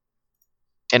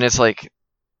 and it's like,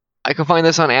 I can find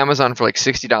this on Amazon for like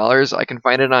 $60. I can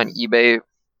find it on eBay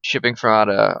shipping from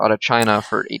out of China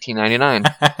for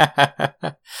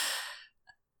 $18.99.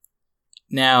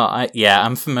 Now,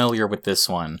 I'm familiar with this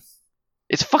one.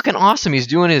 It's fucking awesome. He's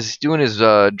doing his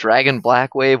Dragon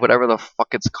Black Wave, whatever the fuck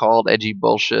it's called, edgy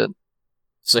bullshit.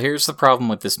 So here's the problem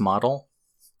with this model.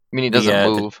 I mean, he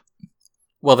doesn't move.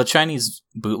 The Chinese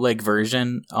bootleg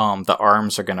version, the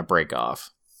arms are gonna break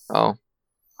off. Oh.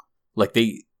 Like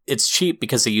it's cheap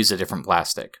because they use a different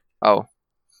plastic. Oh.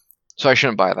 So I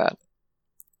shouldn't buy that.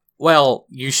 Well,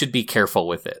 you should be careful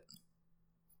with it.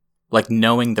 Like,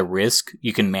 knowing the risk,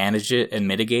 you can manage it and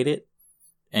mitigate it,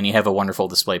 and you have a wonderful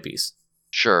display piece.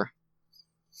 Sure.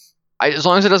 As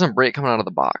long as it doesn't break coming out of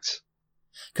the box.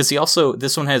 Because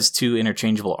this one has 2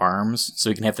 interchangeable arms, so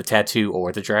you can have the tattoo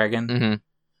or the dragon. Mm-hmm.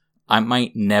 I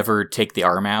might never take the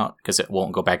arm out, because it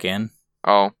won't go back in.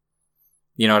 Oh.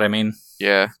 You know what I mean?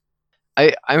 Yeah.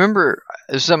 I remember,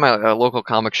 this was at my local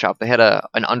comic shop, they had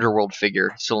an Underworld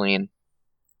figure, Celine,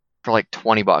 for like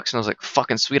 $20, and I was like,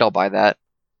 fucking sweet, I'll buy that.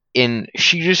 And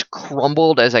she just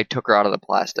crumbled as I took her out of the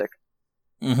plastic.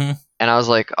 Mm-hmm. And I was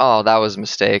like, oh, that was a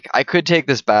mistake. I could take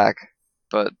this back,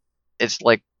 but it's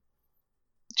like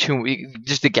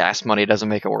just the gas money doesn't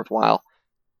make it worthwhile.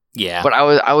 Yeah. But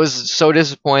I was so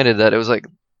disappointed that it was like,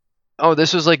 oh,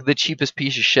 this was like the cheapest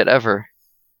piece of shit ever.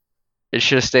 It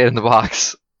should have stayed in the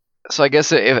box. So I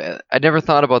guess I never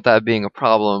thought about that being a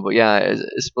problem, but yeah,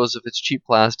 I suppose if it's cheap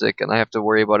plastic and I have to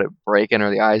worry about it breaking or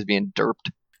the eyes being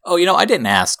derped. Oh, I didn't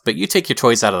ask, but you take your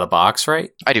toys out of the box,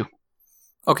 right? I do.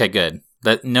 Okay, good.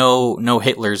 No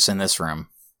Hitlers in this room.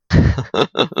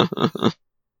 If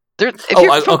you're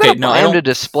gonna buy them to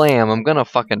display them, I'm gonna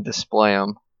fucking display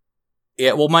them.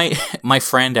 Yeah, well, my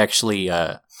friend actually,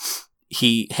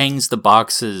 he hangs the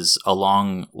boxes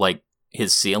along, like,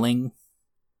 his ceiling,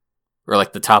 or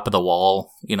like the top of the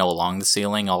wall, along the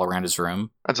ceiling all around his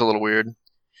room. That's a little weird.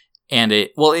 And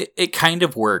it kind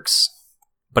of works,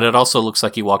 but it also looks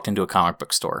like you walked into a comic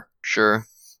book store. Sure.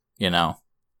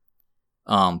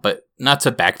 But not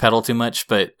to backpedal too much,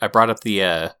 but I brought up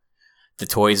the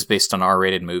toys based on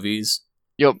R-rated movies.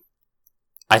 Yep.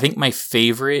 I think my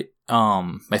favorite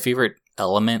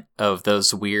element of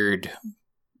those weird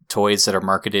toys that are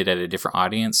marketed at a different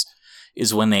audience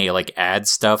is when they like add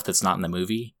stuff that's not in the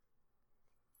movie.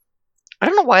 I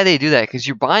don't know why they do that, because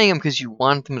you're buying them because you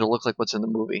want them to look like what's in the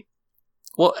movie.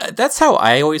 Well, that's how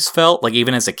I always felt, like,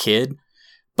 even as a kid.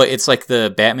 But it's like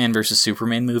the Batman vs.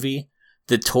 Superman movie.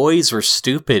 The toys were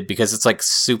stupid because it's like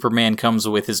Superman comes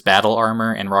with his battle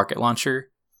armor and rocket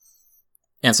launcher.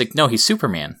 And it's like, no, he's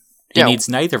Superman. He needs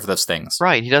neither of those things.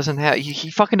 Right, he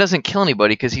fucking doesn't kill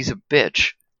anybody because he's a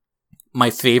bitch.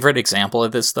 My favorite example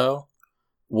of this, though,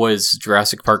 was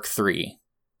Jurassic Park 3.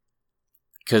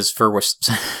 Because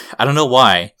I don't know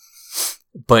why,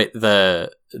 but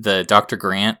the Dr.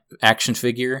 Grant action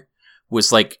figure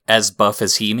was like as buff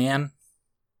as He-Man.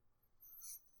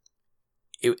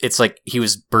 It's like he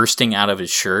was bursting out of his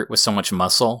shirt with so much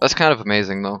muscle. That's kind of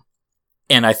amazing, though.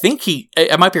 And I think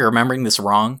I might be remembering this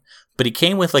wrong, but he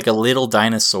came with like a little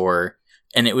dinosaur,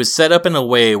 and it was set up in a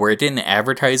way where it didn't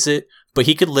advertise it, but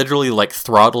he could literally like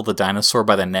throttle the dinosaur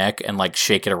by the neck and like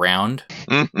shake it around.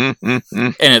 And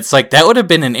it's like, that would have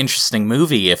been an interesting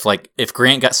movie if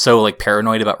Grant got so like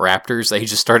paranoid about raptors that he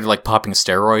just started like popping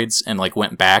steroids and like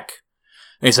went back.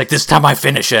 And he's like, this time I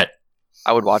finish it.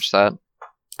 I would watch that.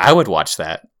 I would watch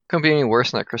that. Couldn't be any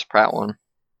worse than that Chris Pratt one.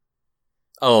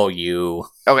 Oh, you.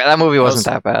 Okay, that movie wasn't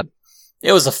that bad.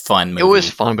 It was a fun movie. It was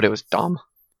fun, but it was dumb.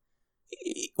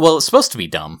 Well, it's supposed to be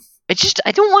dumb.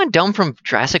 I don't want dumb from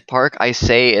Jurassic Park. I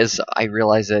say as I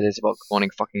realize that it's about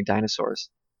cloning fucking dinosaurs.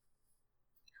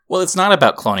 Well, it's not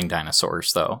about cloning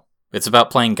dinosaurs, though. It's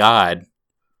about playing God.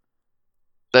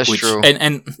 That's true.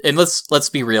 And let's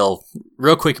be real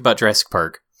quick about Jurassic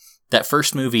Park. That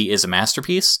first movie is a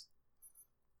masterpiece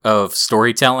of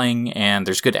storytelling, and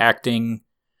there's good acting,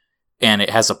 and it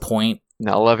has a point.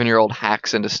 Now 11-year-old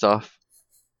hacks into stuff.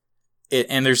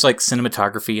 And there's like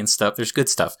cinematography and stuff. There's good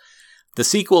stuff. The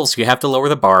sequels, you have to lower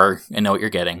the bar and know what you're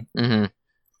getting. Mm-hmm.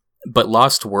 But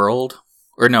Lost World,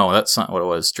 or no, that's not what it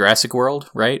was. Jurassic World,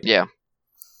 right? Yeah.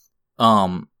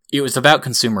 It was about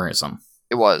consumerism.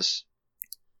 It was.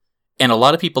 And a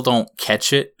lot of people don't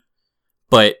catch it,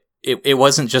 but it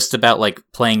wasn't just about like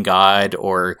playing God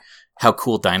or how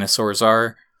cool dinosaurs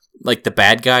are. Like, the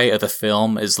bad guy of the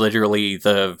film is literally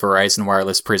the Verizon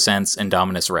Wireless Presents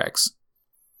Indominus Rex.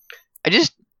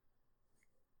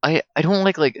 I don't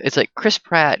like it's like Chris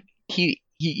Pratt, he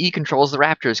controls the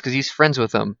raptors because he's friends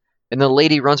with them, and the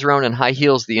lady runs around in high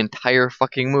heels the entire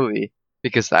fucking movie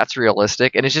because that's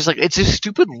realistic, and it's just like, it's just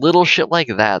stupid little shit like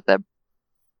that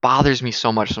bothers me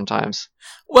so much sometimes.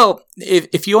 Well,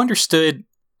 if you understood,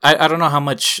 I don't know how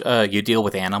much you deal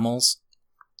with animals.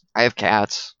 I have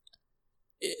cats.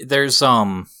 There's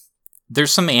some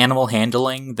animal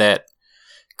handling that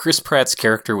Chris Pratt's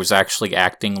character was actually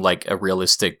acting like a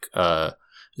realistic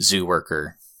zoo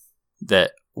worker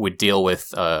that would deal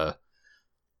with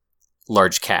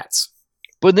large cats.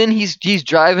 But then he's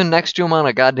driving next to him on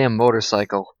a goddamn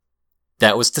motorcycle.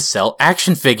 That was to sell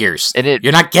action figures. And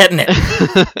you're not getting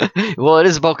it. Well, it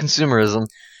is about consumerism.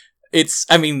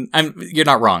 You're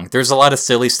not wrong. There's a lot of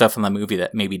silly stuff in the movie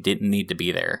that maybe didn't need to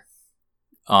be there.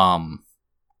 But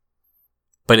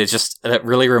that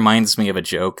really reminds me of a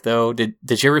joke, though. Did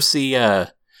you ever see, I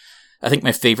think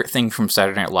my favorite thing from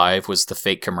Saturday Night Live was the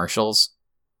fake commercials.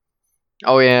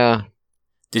 Oh, yeah.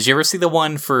 Did you ever see the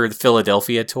one for the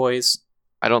Philadelphia toys?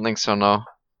 I don't think so, no.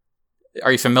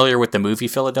 Are you familiar with the movie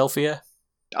Philadelphia?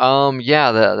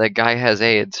 Yeah, the guy has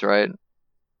AIDS, right?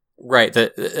 Right,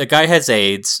 the guy has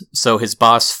AIDS, so his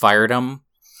boss fired him.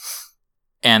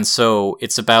 And so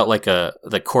it's about like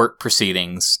the court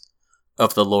proceedings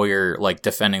of the lawyer like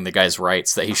defending the guy's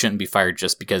rights that he shouldn't be fired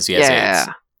just because he has AIDS.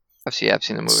 I've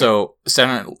seen the movie. So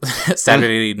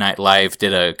Saturday Night Live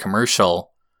did a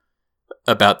commercial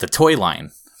about the toy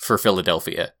line for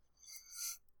Philadelphia.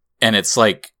 And it's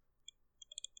like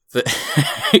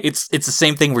it's the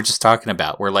same thing we're just talking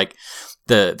about, where like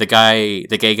the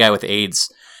gay guy with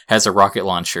AIDS has a rocket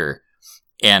launcher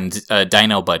and a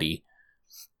Dino Buddy,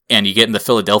 and you get in the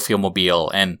Philadelphia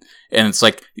mobile, and it's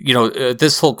like,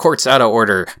 this whole court's out of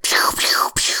order.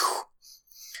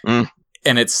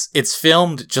 And it's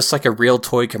filmed just like a real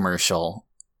toy commercial.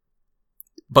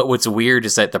 But what's weird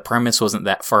is that the premise wasn't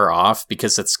that far off,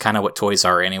 because that's kind of what toys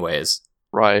are anyways.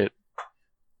 Right.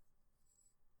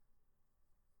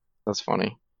 That's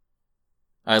funny.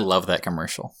 I love that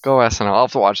commercial. Go SNL. I'll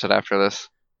have to watch that after this.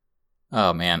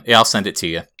 Oh, man. Yeah, I'll send it to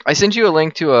you. I sent you a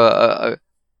link to a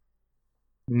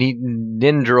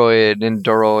Nindoroid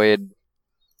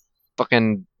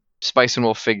fucking Spice and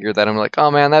Wolf figure that I'm like,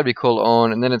 oh man, that'd be cool to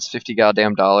own, and then it's $50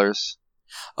 goddamn.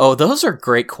 Oh, those are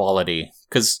great quality,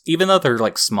 because even though they're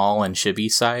like small and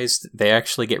chibi sized, they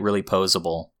actually get really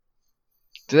posable.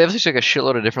 Do they have like a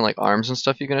shitload of different like arms and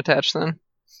stuff you can attach then?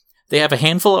 They have a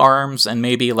handful of arms and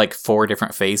maybe like 4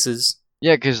 different faces.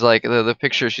 Yeah, because like the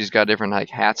picture, she's got different like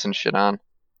hats and shit on.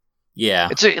 Yeah.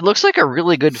 It looks like a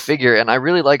really good figure, and I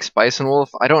really like Spice and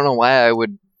Wolf. I don't know why I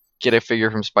would get a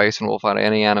figure from Spice and Wolf out of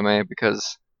any anime,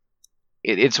 because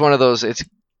it's one of those, it's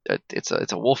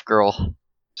a wolf girl,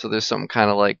 so there's some kind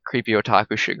of like creepy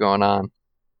otaku shit going on.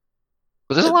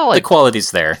 But there's a lot of like, the quality's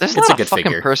there. There's it's a lot a good of fucking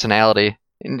figure. Personality,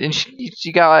 and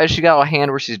she got a hand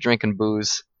where she's drinking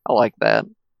booze. I like that.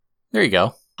 There you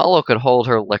go. Hollow could hold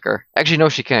her liquor. Actually, no,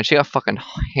 she can't. She got fucking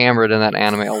hammered in that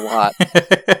anime a lot.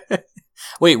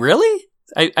 Wait, really?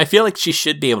 I feel like she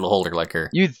should be able to hold her liquor.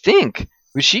 You'd think.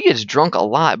 But she gets drunk a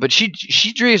lot. But she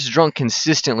gets drunk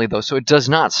consistently, though, so it does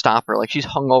not stop her. Like, she's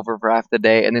hungover for half the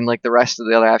day, and then, like, the rest of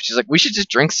the other half, she's like, we should just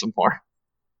drink some more.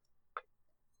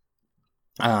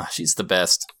 She's the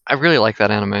best. I really like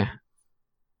that anime.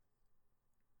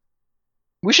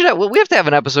 We have to have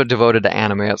an episode devoted to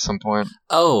anime at some point.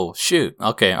 Oh, shoot.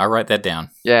 Okay, I'll write that down.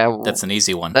 Yeah. That's an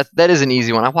easy one. That is an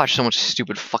easy one. I watch so much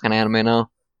stupid fucking anime now.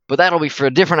 But that'll be for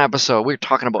a different episode. We're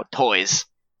talking about toys.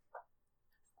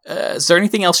 Is there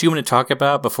anything else you want to talk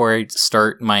about before I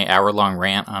start my hour-long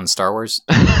rant on Star Wars?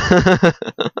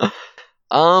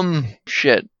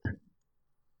 Shit.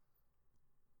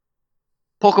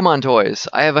 Pokemon toys.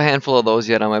 I have a handful of those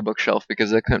yet on my bookshelf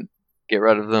because I couldn't get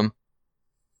rid of them.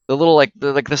 The little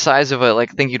the size of a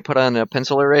thing you'd put on a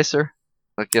pencil eraser.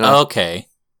 Okay.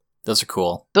 Those are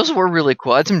cool. Those were really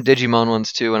cool. I had some Digimon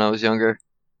ones too when I was younger.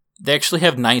 They actually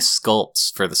have nice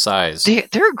sculpts for the size.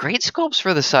 They're great sculpts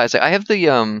for the size. I have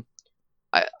the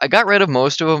I got rid of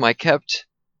most of them. I kept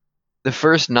the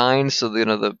first 9, so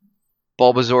the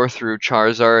Bulbasaur through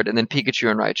Charizard, and then Pikachu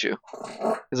and Raichu,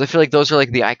 because I feel like those are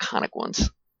like the iconic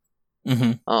ones.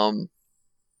 Mm-hmm.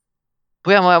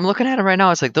 But yeah, I'm looking at them right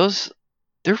now. It's like those,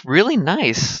 they're really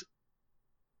nice.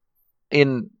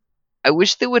 And I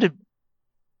wish they would have.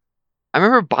 I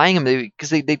remember buying them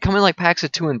because they'd come in like packs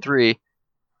of 2 and 3,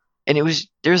 and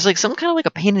there's like some kind of like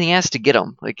a pain in the ass to get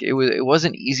them. Like it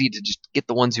wasn't easy to just get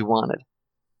the ones you wanted.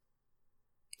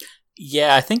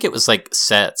 Yeah, I think it was like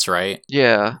sets, right?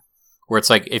 Yeah. Where it's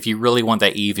like, if you really want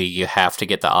that Eevee, you have to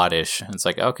get the Oddish. And it's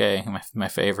like, okay, my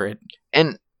favorite.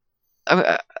 And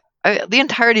the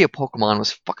entirety of Pokemon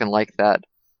was fucking like that.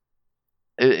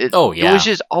 It was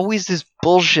just always this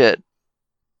bullshit.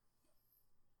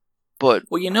 But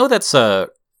well, that's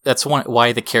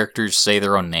why the characters say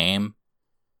their own name,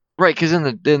 right? Because in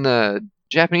the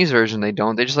Japanese version, they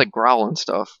don't. They just like growl and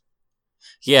stuff.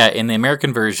 Yeah, in the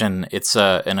American version, it's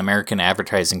an American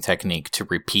advertising technique to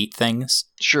repeat things.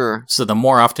 Sure. So the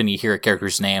more often you hear a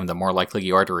character's name, the more likely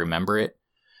you are to remember it.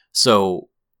 So,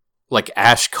 like,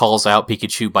 Ash calls out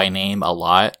Pikachu by name a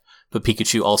lot, but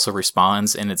Pikachu also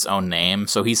responds in its own name.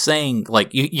 So he's saying, like,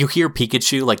 you hear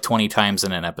Pikachu like 20 times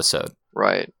in an episode.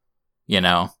 Right. You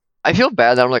know? I feel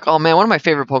bad that I'm like, oh man, one of my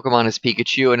favorite Pokemon is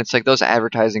Pikachu, and it's like those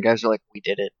advertising guys are like, we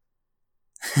did it.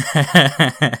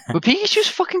 But Pikachu's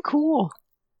fucking cool.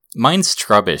 Mine's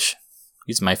Trubbish.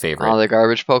 He's my favorite. Oh, the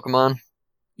garbage Pokemon?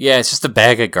 Yeah, it's just a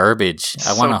bag of garbage.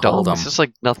 I want to hold him. It's just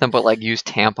like nothing but like used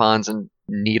tampons and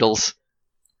needles.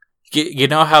 You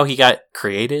know how he got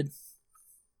created?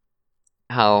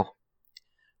 How?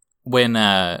 When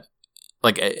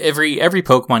like every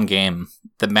Pokemon game,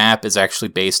 the map is actually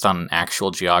based on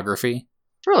actual geography.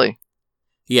 Really?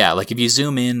 Yeah, like if you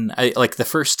zoom in, like the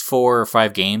first 4 or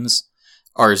 5 games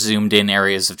are zoomed in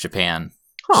areas of Japan,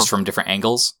 just from different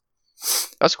angles.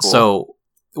 That's cool. So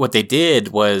what they did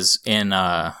was in,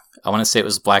 I want to say it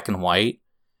was Black and White.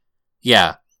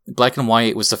 Yeah, Black and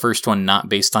White was the first one not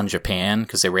based on Japan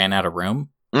because they ran out of room.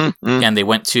 Mm-hmm. And they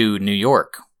went to New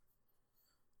York.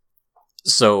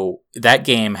 So that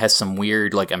game has some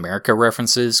weird like America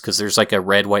references because there's like a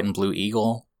red, white, and blue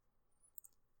eagle.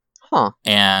 Huh.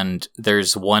 And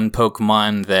there's one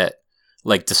Pokemon that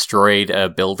like destroyed a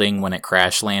building when it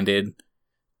crash landed.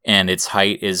 And its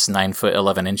height is 9 foot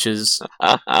 11 inches.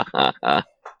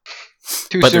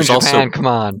 Too soon, Japan. Come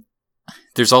on.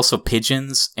 There's also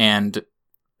pigeons and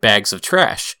bags of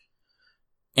trash.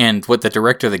 And what the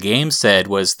director of the game said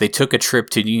was they took a trip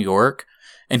to New York,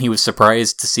 and he was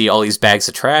surprised to see all these bags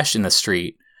of trash in the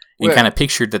street, and kind of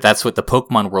pictured that that's what the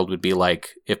Pokemon world would be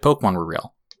like if Pokemon were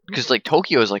real. Because like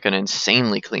Tokyo is like an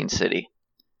insanely clean city.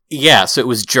 Yeah, so it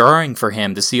was jarring for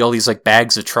him to see all these like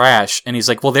bags of trash, and he's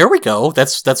like, "Well, there we go.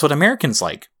 That's what Americans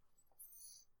like."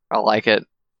 I like it.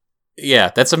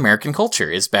 Yeah, that's American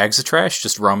culture. Is bags of trash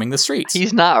just roaming the streets.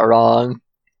 He's not wrong.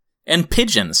 And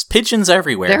pigeons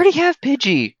everywhere. They already have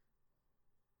Pidgey.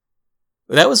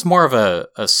 That was more of a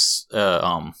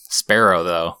sparrow,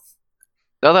 though.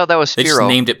 I thought that was Spearow. They just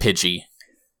named it Pidgey.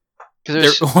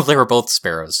 They were both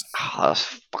sparrows. Oh,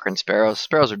 those fucking sparrows.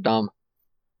 Sparrows are dumb.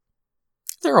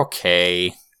 They're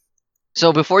okay.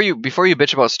 So before you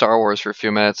bitch about Star Wars for a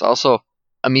few minutes, also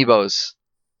amiibos,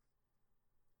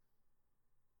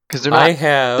 because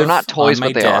they're not toys,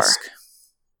 but they are.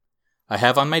 I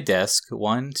have on my desk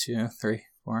 1, 2, 3,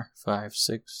 4, 5,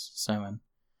 6, 7,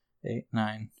 8,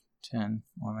 9, 10,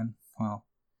 11, 12.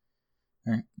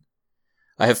 Right.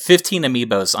 I have 15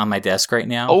 amiibos on my desk right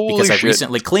now because I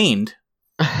recently cleaned,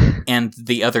 and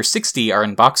the other 60 are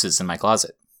in boxes in my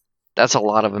closet. That's a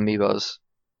lot of amiibos.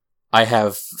 I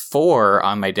have 4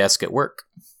 on my desk at work.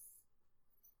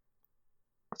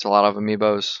 That's a lot of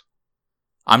amiibos.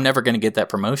 I'm never going to get that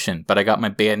promotion, but I got my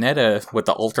Bayonetta with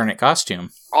the alternate costume.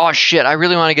 Oh shit, I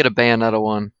really want to get a Bayonetta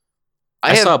one.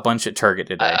 I saw a bunch at Target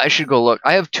today. I should go look.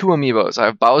 I have 2 amiibos. I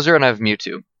have Bowser and I have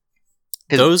Mewtwo.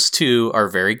 Those two are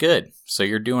very good, so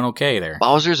you're doing okay there.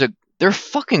 Bowser's they're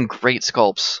fucking great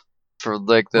sculpts for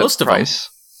like the Most price.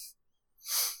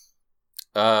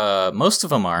 Most of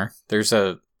them are.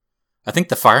 I think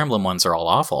the Fire Emblem ones are all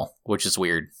awful, which is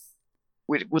weird.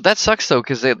 Well, that sucks though,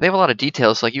 because they have a lot of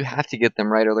details. So, like you have to get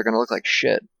them right, or they're gonna look like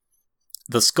shit.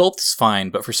 The sculpt's fine,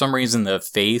 but for some reason the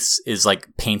face is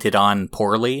like painted on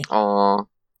poorly. Aww.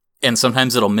 And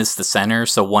sometimes it'll miss the center,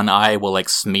 so one eye will like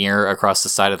smear across the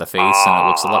side of the face, and it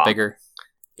looks a lot bigger.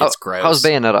 It's gross. How's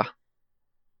Bayonetta?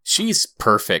 She's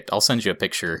perfect. I'll send you a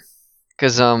picture.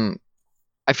 Because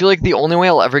I feel like the only way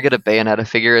I'll ever get a Bayonetta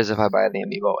figure is if I buy the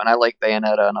amiibo, and I like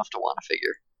Bayonetta enough to want a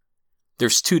figure.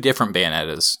 There's 2 different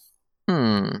Bayonettas.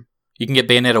 You can get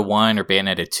Bayonetta 1 or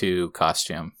Bayonetta 2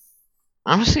 costume.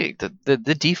 Honestly, the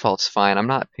default's fine. I'm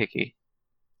not picky.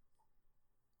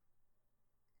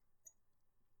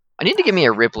 I need to get me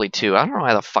a Ripley too. I don't know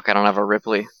why the fuck I don't have a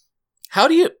Ripley. How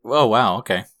do you... Oh, wow,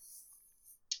 okay.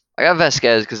 I got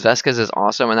Vasquez because Vasquez is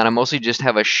awesome, and then I mostly just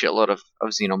have a shitload of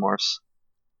Xenomorphs.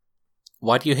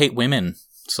 Why do you hate women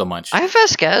so much? I have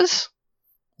Vasquez.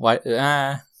 Why?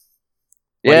 Yeah,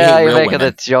 you're making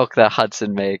the joke that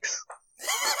Hudson makes.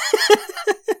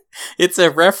 It's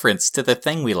a reference to the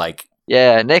thing we like.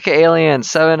 Yeah, NECA Alien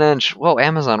 7-inch. Whoa,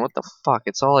 Amazon, what the fuck?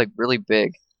 It's all like really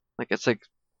big. Like it's like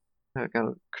I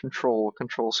gotta control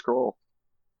scroll.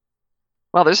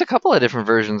 Wow, there's a couple of different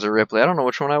versions of Ripley. I don't know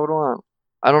which one I would want.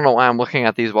 I don't know why I'm looking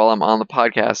at these while I'm on the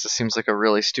podcast. It seems like a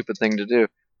really stupid thing to do.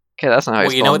 Okay, that's not how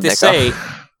you know what NECA. they say.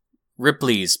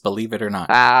 Ripley's, believe it or not.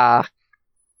 Ah.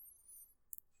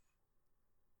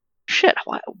 Shit,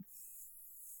 what?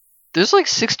 There's like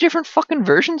 6 different fucking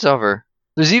versions of her.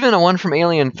 There's even a one from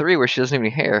Alien 3 where she doesn't have any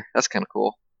hair. That's kind of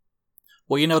cool.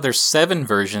 Well, there's 7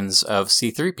 versions of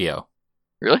C-3PO.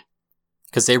 Really?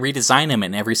 Because they redesign him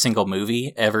in every single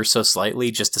movie ever so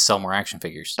slightly just to sell more action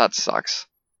figures. That sucks.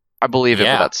 I believe it,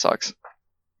 but that sucks.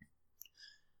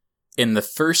 In the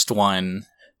first one,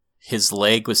 his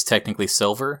leg was technically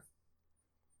silver.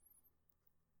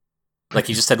 Like,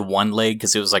 he just had one leg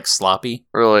because it was, like, sloppy.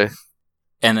 Really?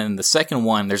 And then the second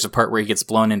one, there's a part where he gets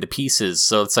blown into pieces,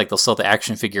 so it's like they'll sell the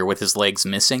action figure with his legs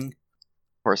missing.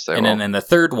 Of course they will. And then in the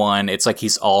third one, it's like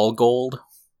he's all gold.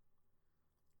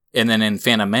 And then in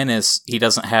Phantom Menace, he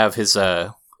doesn't have his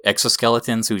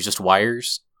exoskeleton, so he's just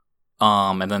wires.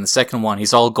 And then the second one,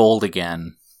 he's all gold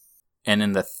again. And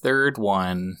in the third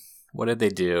one, what did they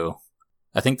do?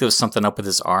 I think there was something up with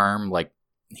his arm, like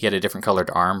he had a different colored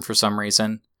arm for some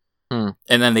reason. And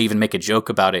then they even make a joke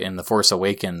about it in The Force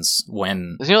Awakens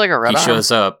when Isn't he like a red arm?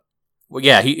 shows up. Well,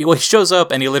 yeah, he shows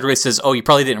up and he literally says, "Oh, you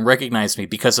probably didn't recognize me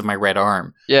because of my red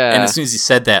arm." Yeah. And as soon as he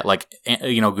said that, like,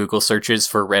 Google searches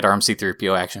for red arm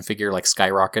C-3PO action figure like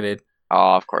skyrocketed.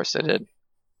 Oh, of course they did.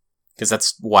 Because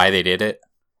that's why they did it.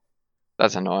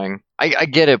 That's annoying. I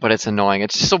get it, but it's annoying.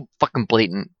 It's just so fucking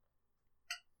blatant.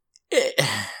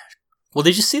 Well,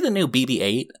 did you see the new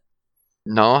BB-8?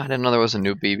 No, I didn't know there was a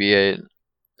new BB-8.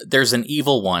 There's an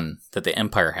evil one that the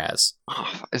Empire has.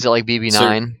 Oh, is it like BB-9?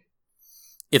 So,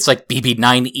 it's like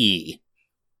BB-9E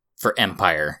for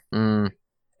Empire. And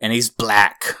he's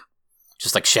black.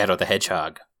 Just like Shadow the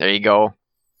Hedgehog. There you go.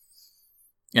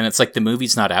 And it's like the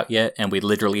movie's not out yet, and we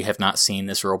literally have not seen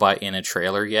this robot in a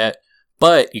trailer yet.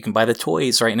 But you can buy the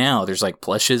toys right now. There's like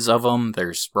plushes of them.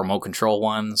 There's remote control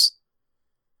ones.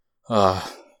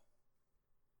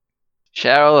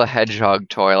 Shadow the Hedgehog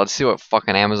toy. Let's see what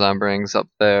fucking Amazon brings up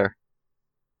there.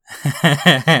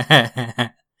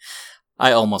 I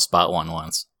almost bought one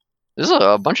once. There's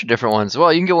a bunch of different ones.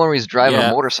 Well, you can get one where he's driving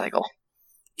a motorcycle.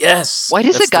 Yes! Why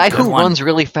does a guy who runs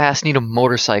really fast need a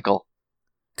motorcycle?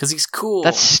 Because he's cool.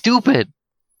 That's stupid.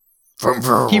 Vroom,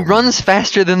 vroom. He runs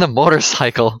faster than the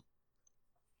motorcycle.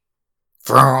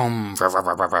 Vroom.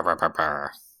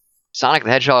 Sonic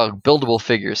the Hedgehog buildable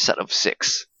figure set of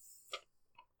 6.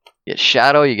 You get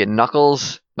Shadow, you get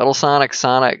Knuckles, Metal Sonic,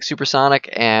 Sonic, Super Sonic,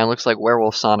 and looks like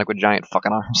Werewolf Sonic with giant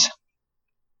fucking arms.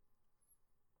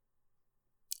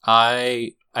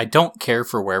 I don't care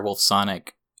for Werewolf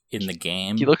Sonic in the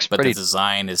game, he looks but pretty... the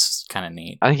design is kind of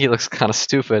neat. I think he looks kind of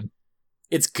stupid.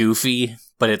 It's goofy,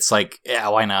 but it's like, yeah,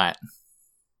 why not?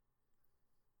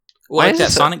 Well, like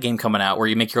that Sonic game coming out where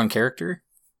you make your own character?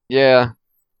 Yeah.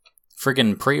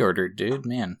 Friggin' pre-ordered, dude,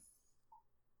 man.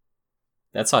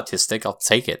 That's autistic. I'll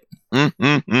take it.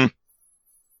 Okay,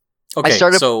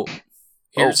 so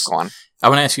here's... go on. I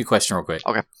want to ask you a question real quick.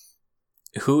 Okay.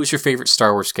 Who is your favorite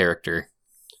Star Wars character?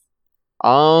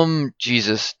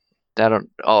 Jesus.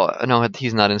 No,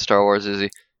 he's not in Star Wars, is he?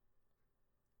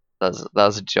 That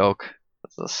was a joke.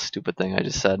 That's a stupid thing I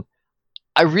just said.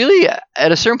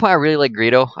 At a certain point, I really like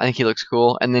Greedo. I think he looks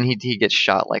cool. And then he gets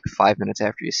shot like 5 minutes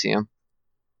after you see him.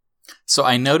 So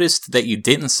I noticed that you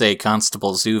didn't say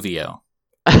Constable Zuvio.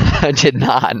 I did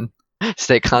not.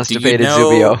 Stay constipated,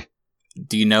 Zuvio.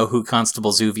 Do you know who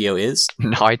Constable Zuvio is?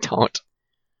 No, I don't.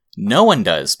 No one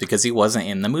does, because he wasn't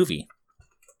in the movie.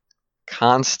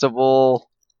 Constable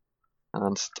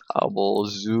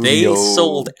Zuvio. They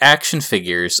sold action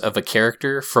figures of a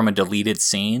character from a deleted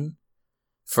scene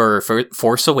for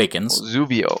Force Awakens.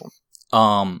 Zuvio.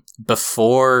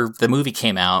 Before the movie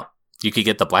came out, you could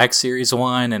get the Black Series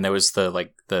one, and there was the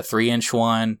 3-inch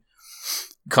one.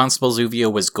 Constable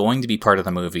Zuvio was going to be part of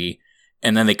the movie,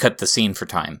 and then they cut the scene for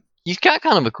time. He's got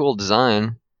kind of a cool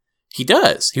design. He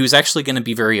does. He was actually going to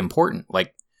be very important.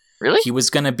 Really? He was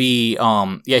going to be,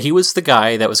 he was the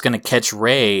guy that was going to catch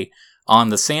Rey on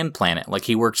the Sand Planet.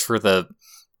 He worked for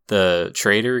the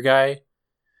trader guy,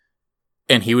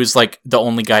 and he was the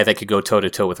only guy that could go toe to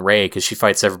toe with Rey because she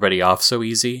fights everybody off so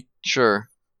easy. Sure.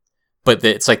 But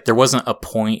it's there wasn't a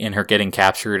point in her getting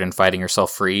captured and fighting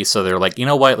herself free, so they're like, you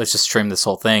know what, let's just trim this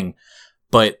whole thing.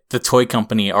 But the toy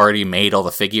company already made all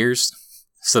the figures,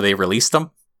 so they released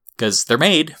them, because they're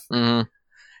made. Mm-hmm.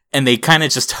 And they kind of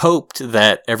just hoped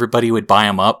that everybody would buy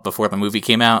them up before the movie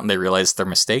came out, and they realized their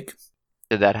mistake.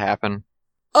 Did that happen?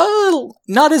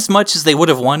 Not as much as they would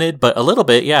have wanted, but a little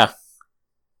bit, yeah.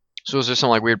 So is there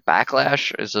some weird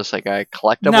backlash? Is this a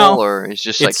collectible, No, or it's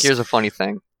just here's a funny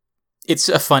thing? It's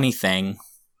a funny thing.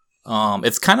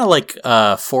 It's kind of like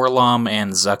 4-LOM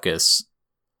and Zuckuss.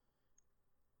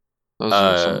 Those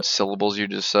are some syllables you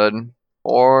just said.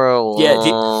 4-LOM.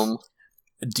 Yeah.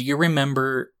 Do you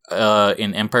remember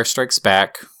in Empire Strikes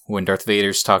Back when Darth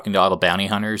Vader's talking to all the bounty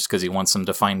hunters because he wants them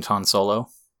to find Han Solo?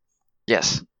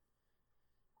 Yes.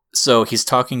 So he's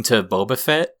talking to Boba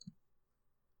Fett,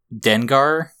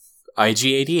 Dengar,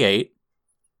 IG-88,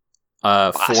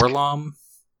 4-LOM,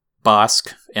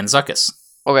 Bossk, and Zuckuss.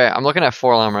 Okay, I'm looking at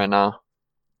 4-LOM right now.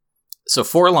 So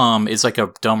 4-LOM is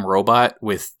a dumb robot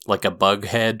with a bug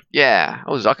head. Yeah.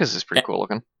 Oh, Zuckuss is pretty cool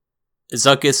looking.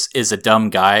 Zuckuss is a dumb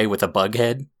guy with a bug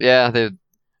head. Yeah, they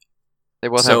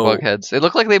both have bug heads. They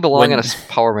look like they belong in a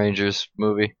Power Rangers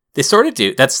movie. They sort of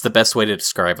do. That's the best way to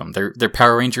describe them. They're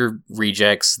Power Ranger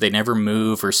rejects. They never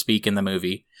move or speak in the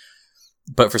movie.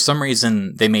 But for some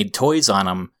reason, they made toys on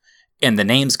them, and the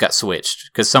names got switched.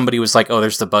 Because somebody was like, oh,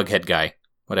 there's the Bughead guy.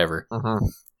 Whatever. Uh-huh.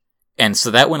 And so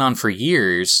that went on for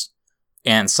years,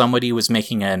 and somebody was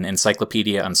making an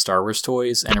encyclopedia on Star Wars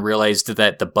toys, and realized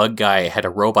that the bug guy had a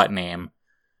robot name,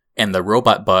 and the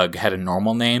robot bug had a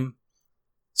normal name.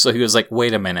 So he was like,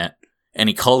 wait a minute. And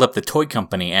he called up the toy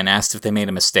company and asked if they made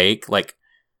a mistake,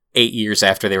 8 years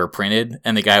after they were printed.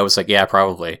 And the guy was like, yeah,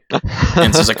 probably.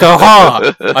 And so he's like,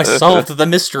 aha! I solved the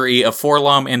mystery of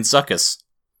 4-LOM and Zuckuss.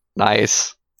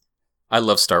 Nice. I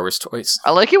love Star Wars toys.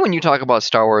 I like it when you talk about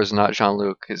Star Wars and not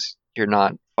Jean-Luc, because you're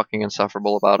not fucking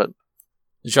insufferable about it.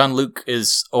 Jean-Luc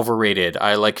is overrated.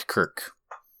 I like Kirk.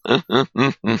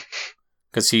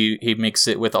 Because he makes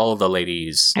it with all of the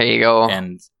ladies. There you go.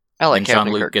 And I like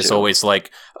Jean-Luc is always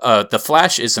like, the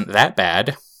Flash isn't that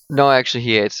bad. No, actually,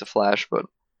 he hates the Flash, but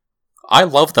I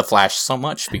love the Flash so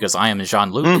much because I am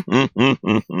Jean-Luc.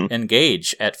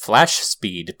 Engage at Flash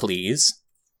speed, please.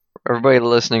 Everybody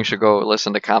listening should go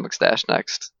listen to Comic Stash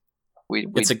next.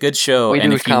 It's a good show. We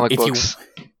do comic books.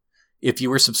 If you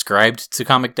were subscribed to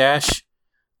Comic Dash,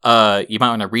 you might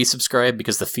want to resubscribe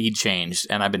because the feed changed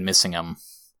and I've been missing them.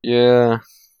 Yeah.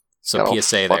 So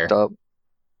PSA there. Up.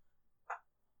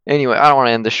 Anyway, I don't want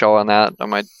to end the show on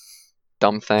my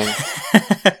dumb thing.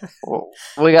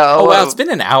 We got. Oh wow, it's been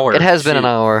an hour. It has been an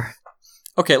hour.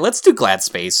 Okay, let's do Glad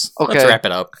Space. Okay. Let's wrap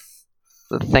it up.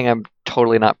 The thing I'm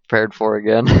totally not prepared for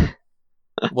again.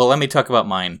 Well, let me talk about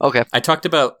mine. Okay. I talked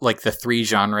about the 3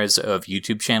 genres of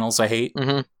YouTube channels I hate.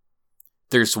 Mm-hmm.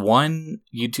 There's one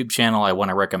YouTube channel I want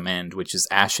to recommend, which is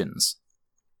Ashens.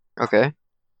 Okay.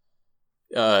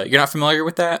 You're not familiar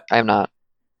with that? I am not.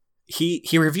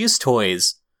 He reviews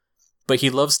toys, but he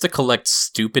loves to collect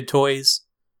stupid toys.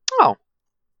 Oh.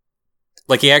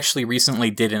 He actually recently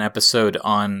did an episode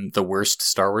on the worst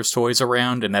Star Wars toys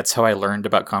around, and that's how I learned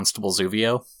about Constable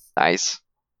Zuvio. Nice.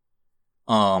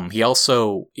 He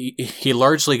also he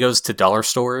largely goes to dollar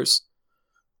stores,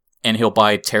 and he'll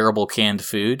buy terrible canned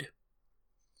food.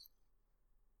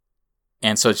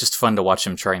 And so it's just fun to watch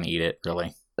him try and eat it,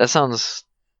 really. That sounds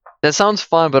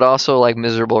fun, but also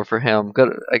miserable for him.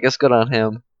 Good, I guess. Good on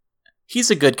him. He's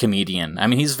a good comedian. I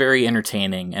mean, he's very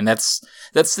entertaining, and that's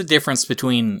the difference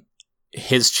between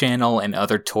his channel and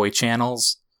other toy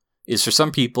channels. Is for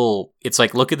some people, it's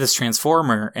look at this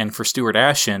Transformer, and for Stuart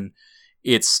Ashen,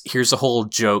 it's here's a whole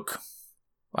joke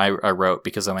I wrote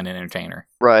because I'm an entertainer.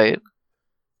 Right.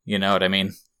 You know what I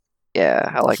mean?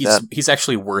 Yeah, I like that. He's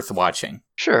actually worth watching.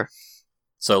 Sure.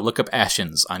 So look up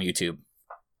Ashens on YouTube.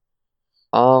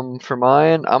 For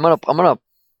mine, I'm gonna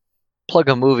plug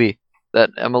a movie that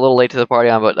I'm a little late to the party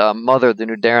on, but Mother, the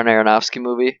new Darren Aronofsky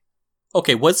movie.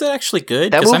 Okay, was it actually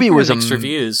good? That movie was mixed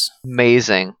reviews.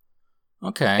 Amazing.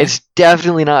 Okay. It's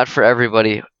definitely not for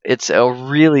everybody. It's a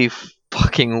really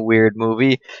fucking weird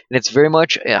movie, and it's very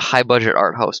much a high budget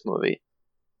art house movie.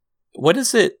 What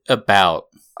is it about?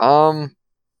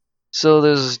 So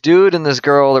there's this dude and this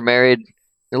girl, they're married,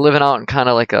 they're living out in kind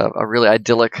of like a really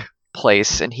idyllic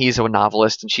place, and he's a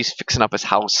novelist and she's fixing up his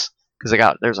house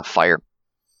because there's a fire.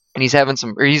 And he's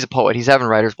a poet, he's having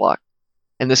writer's block.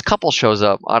 And this couple shows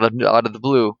up out of the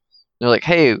blue. They're like,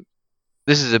 "Hey,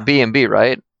 this is a B&B,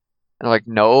 right?" And they're like,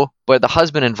 "No," but the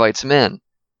husband invites him in.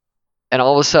 And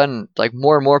all of a sudden, like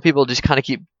more and more people just kind of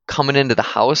keep coming into the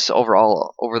house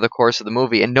over the course of the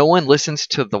movie, and no one listens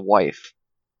to the wife.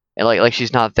 And like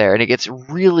she's not there, and it gets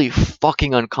really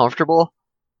fucking uncomfortable,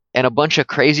 and a bunch of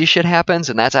crazy shit happens,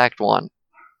 and that's Act 1.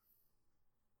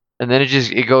 And then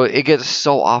it gets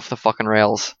so off the fucking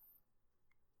rails.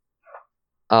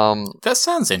 That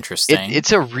sounds interesting.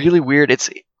 It's a really weird. It's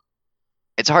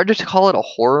hard to call it a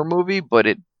horror movie, but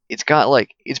it's got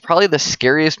it's probably the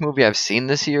scariest movie I've seen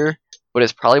this year, but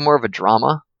it's probably more of a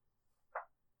drama.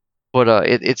 But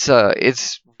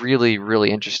it's really,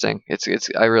 really interesting.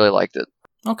 I really liked it.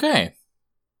 Okay.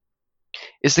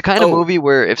 It's the kind of movie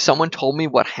where if someone told me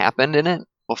what happened in it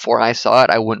before I saw it,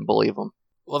 I wouldn't believe them.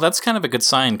 Well, that's kind of a good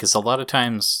sign, because a lot of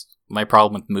times my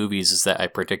problem with movies is that I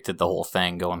predicted the whole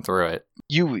thing going through it.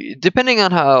 Depending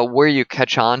on where you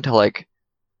catch on to,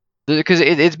 because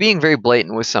it's being very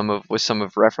blatant with some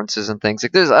of references and things.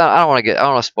 Like I don't want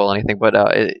to spoil anything, but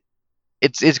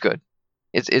it's good.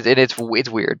 It's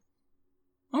weird.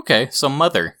 Okay, so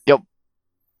Mother. Yep.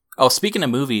 Oh, speaking of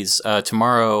movies,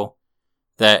 tomorrow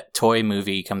that toy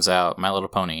movie comes out, My Little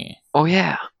Pony. Oh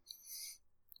yeah.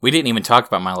 We didn't even talk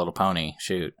about My Little Pony.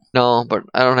 Shoot. No, but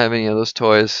I don't have any of those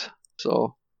toys,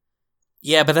 so.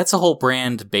 Yeah, but that's a whole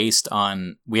brand based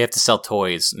on we have to sell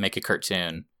toys, make a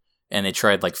cartoon, and they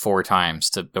tried 4 times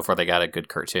before they got a good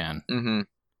cartoon. Mm-hmm.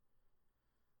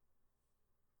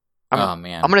 Oh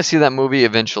man, I'm gonna see that movie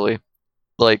eventually,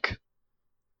 when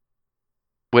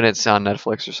it's on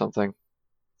Netflix or something.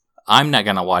 I'm not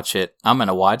gonna watch it. I'm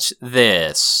gonna watch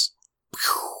this.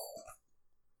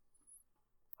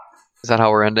 Is that how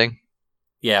we're ending?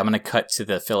 Yeah, I'm gonna cut to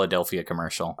the Philadelphia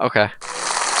commercial. Okay.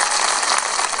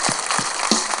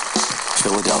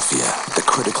 Philadelphia, the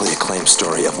critically acclaimed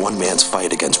story of one man's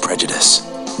fight against prejudice.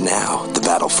 Now, the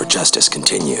battle for justice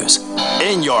continues.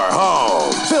 In your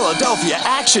home, Philadelphia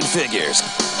Action Figures.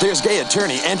 There's gay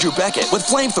attorney Andrew Beckett with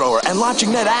flamethrower and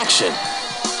launching net action.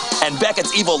 And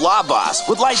Beckett's evil law boss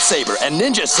with lightsaber and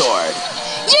ninja sword.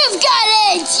 You've got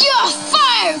AIDS! You're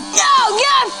fired! No,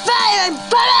 you're fired!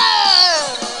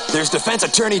 There's defense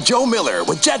attorney Joe Miller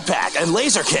with jetpack and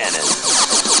laser cannon.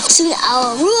 Soon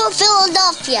I'll rule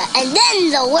Philadelphia and then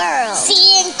the world. See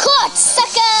you in court,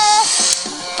 sucker!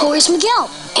 Oh, where's Miguel?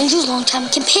 Andrew's longtime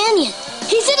companion.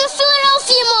 He's in a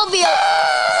Philadelphia mobile.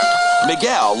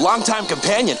 Miguel, longtime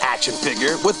companion action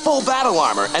figure with full battle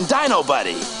armor and Dino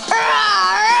Buddy.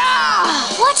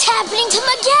 What's happening to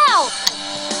Miguel?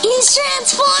 He's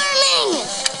transforming!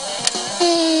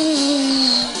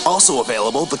 Also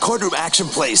available, the Courtroom Action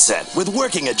playset with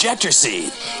working ejector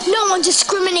seat. No one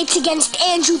discriminates against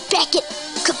Andrew Beckett.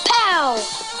 Kapow!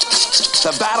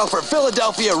 The battle for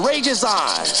Philadelphia rages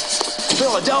on.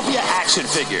 Philadelphia Action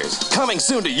Figures, coming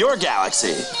soon to your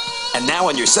galaxy. And now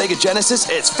on your Sega Genesis,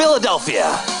 it's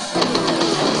Philadelphia.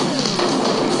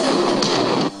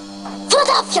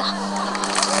 Philadelphia!